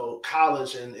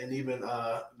 college and even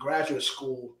graduate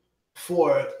school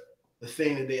for the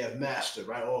thing that they have mastered,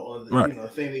 right? Or the, right. The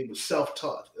thing they were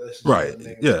self-taught. Right.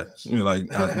 Yeah.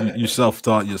 You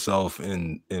self-taught yourself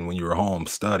in when you were home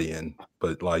studying,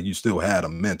 but like you still had a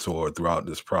mentor throughout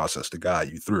this process to guide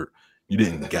you through. You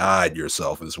didn't guide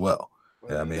yourself as well.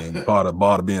 Yeah, I mean, part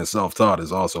of being self-taught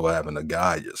is also having to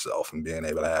guide yourself and being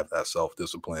able to have that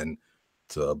self-discipline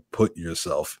to put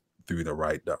yourself through the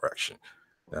right direction.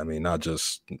 I mean, not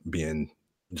just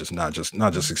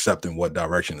accepting what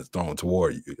direction is thrown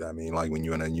toward you. I mean, like when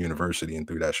you're in a university and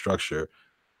through that structure,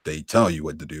 they tell you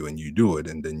what to do and you do it,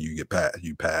 and then you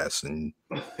pass, and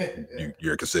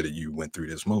you're considered you went through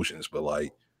this motions. But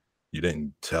like, you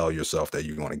didn't tell yourself that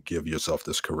you're going to give yourself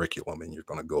this curriculum and you're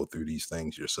going to go through these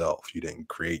things yourself. You didn't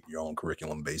create your own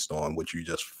curriculum based on what you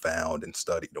just found and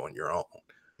studied on your own,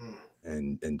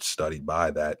 and studied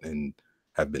by that and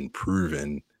have been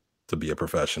proven to be a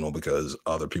professional because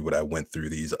other people that went through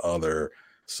these other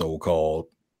so-called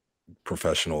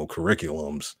professional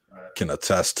curriculums can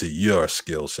attest to your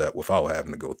skill set without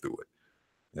having to go through it.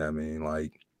 Yeah, I mean,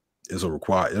 like, there's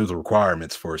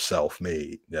requirements for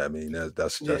self-made. Yeah, I mean,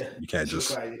 that's you can't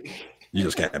just you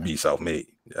just can't be self-made.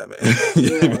 Yeah, man.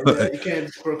 You can't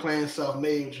just proclaim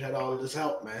self-made but you had all of this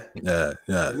help, man. Yeah.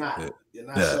 You're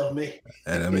not self-made.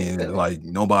 And I mean, like,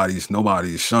 nobody's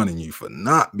shunning you for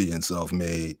not being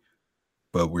self-made,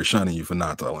 but we're shunning you for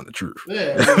not telling the truth.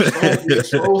 Yeah, we're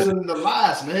exposing the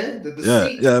lies, man. The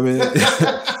deceit. Yeah.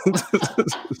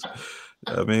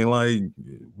 I mean, like,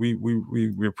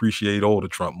 we appreciate older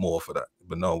Trump more for that,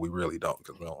 but no, we really don't,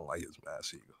 because we don't like his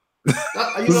mass ego.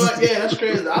 You know what? Yeah, that's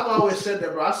crazy. I've always said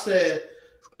that, bro. I said,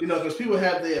 because people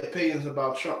have their opinions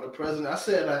about Trump, the president. I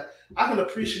said I can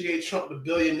appreciate Trump, the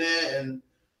billionaire, and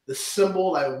the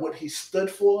symbol, like what he stood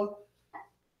for.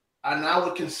 And I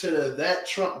would consider that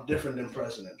Trump different than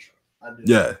President Trump. I do.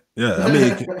 Yeah. I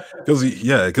mean,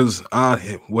 because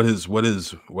what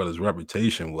his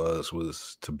reputation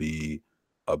was to be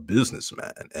a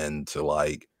businessman and to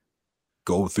like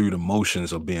go through the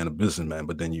motions of being a businessman,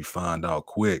 but then you find out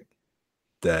quick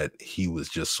that he was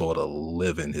just sort of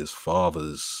living his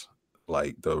father's,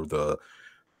 like the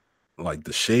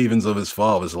shavings of his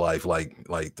father's life,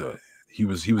 he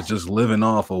was just living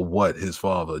off of what his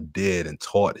father did and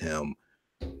taught him,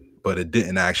 but it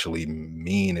didn't actually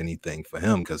mean anything for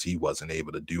him because he wasn't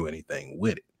able to do anything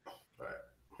with it.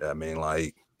 Right. I mean,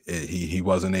 like, he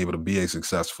wasn't able to be as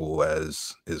successful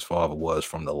as his father was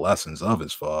from the lessons of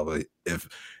his father. If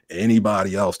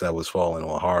anybody else that was falling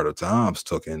on harder times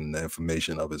took in the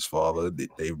information of his father,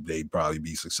 they'd probably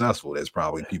be successful. There's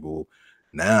probably people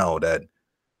now that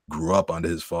grew up under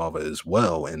his father as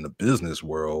well in the business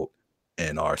world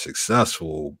and are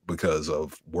successful because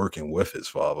of working with his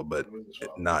father, but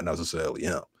not necessarily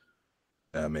him.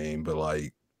 I mean, but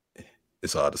like,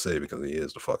 it's hard to say because he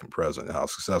is the fucking president, how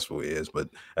successful he is. But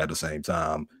at the same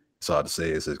time, it's hard to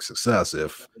say it's a success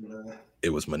if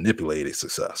it was manipulated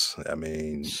success. I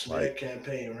mean, like,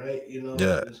 campaign, right?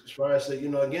 Yeah. As far as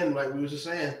again, like we were just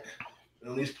saying,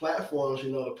 on these platforms,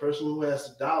 the person who has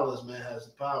the dollars, man, has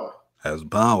the power. Has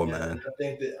power, man. I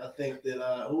think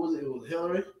that who was it? It was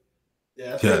Hillary.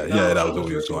 Yeah, that was who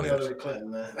he was going to. Hillary Clinton,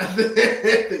 man. I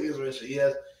think he's richer.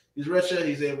 He's richer.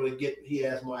 He's able to he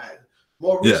has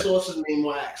more resources, mean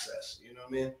more access. You know what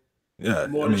I mean? Yeah.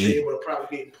 More that you're able to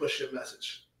propagate and push your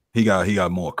message. He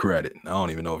got more credit. I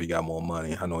don't even know if he got more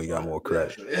money. I know he got more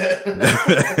credit.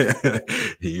 Yeah.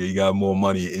 he got more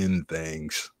money in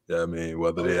things. Yeah, I mean,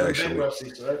 whether they actually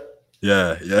bankruptcies, right?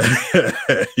 Yeah.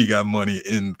 He got money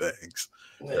in things.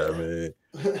 Yeah,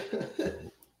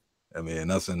 I mean,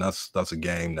 that's a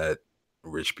game that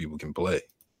rich people can play.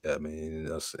 Yeah, I mean,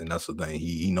 that's the thing.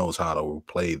 He knows how to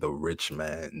play the rich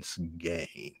man's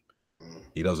game.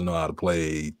 He doesn't know how to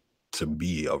play to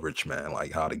be a rich man,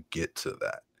 like how to get to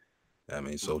that. I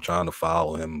mean, so trying to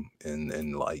follow him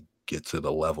and like get to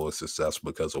the level of success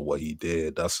because of what he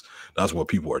did, that's what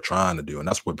people are trying to do. And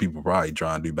that's what people probably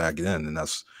trying to do back then. And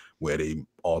that's where they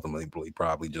ultimately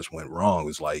probably just went wrong.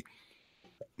 It's like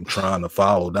I'm trying to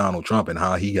follow Donald Trump and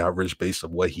how he got rich based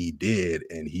on what he did,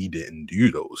 and he didn't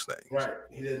do those things. Right.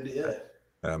 He didn't do that.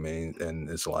 I mean, and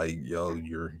it's like, yo,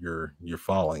 you're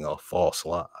following a false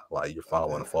lie, like you're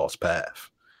following a false path.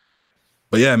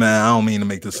 But yeah, man, I don't mean to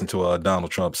make this into a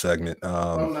Donald Trump segment.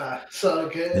 I'm not. It's all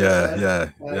good.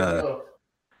 Yeah.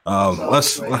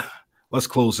 Let's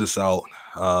close this out.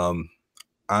 You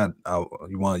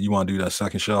want to do that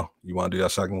second show? You want to do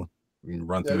that second one? We can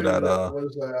run through that.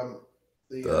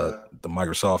 The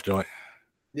Microsoft joint.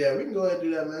 Yeah, we can go ahead and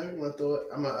do that, man. We can run through it.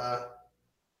 I'm gonna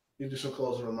you do some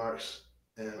closing remarks,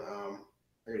 and I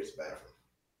get to the bathroom.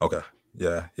 Okay.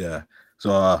 Yeah.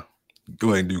 So go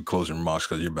ahead and do closing remarks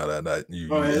because you're better at that.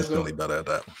 You're instantly better at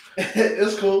that.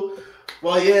 It's cool.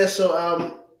 Well, yeah. So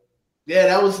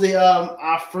that was the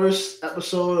our first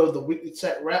episode of the Weekly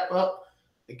Tech Wrap Up.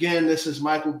 Again, this is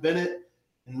Michael Bennett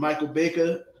and Michael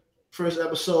Baker. First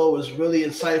episode was really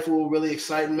insightful, really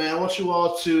exciting, man. I want you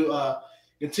all to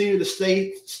continue to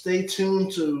stay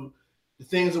tuned to the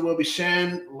things that we'll be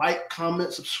sharing. Like,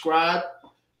 comment, subscribe.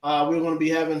 We're going to be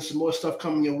having some more stuff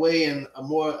coming your way and a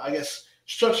more, I guess,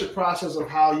 structured process of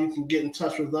how you can get in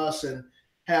touch with us and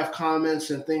have comments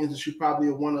and things that you probably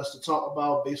want us to talk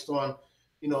about based on,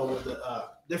 the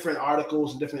different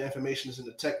articles and different information in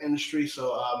the tech industry.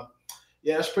 So,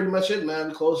 that's pretty much it, man.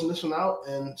 We're closing this one out,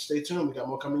 and stay tuned. We got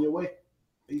more coming your way.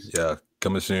 Peace. Yeah,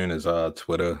 coming soon is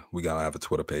Twitter. We gotta have a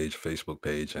Twitter page, Facebook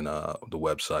page, and the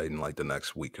website in like the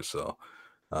next week or so.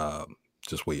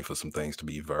 Just waiting for some things to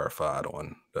be verified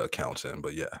on the accounts in,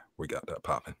 but yeah, we got that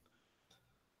popping.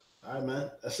 All right, man.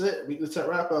 That's it. Weekly Tech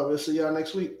Wrap Up. We'll see y'all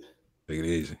next week. Take it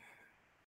easy.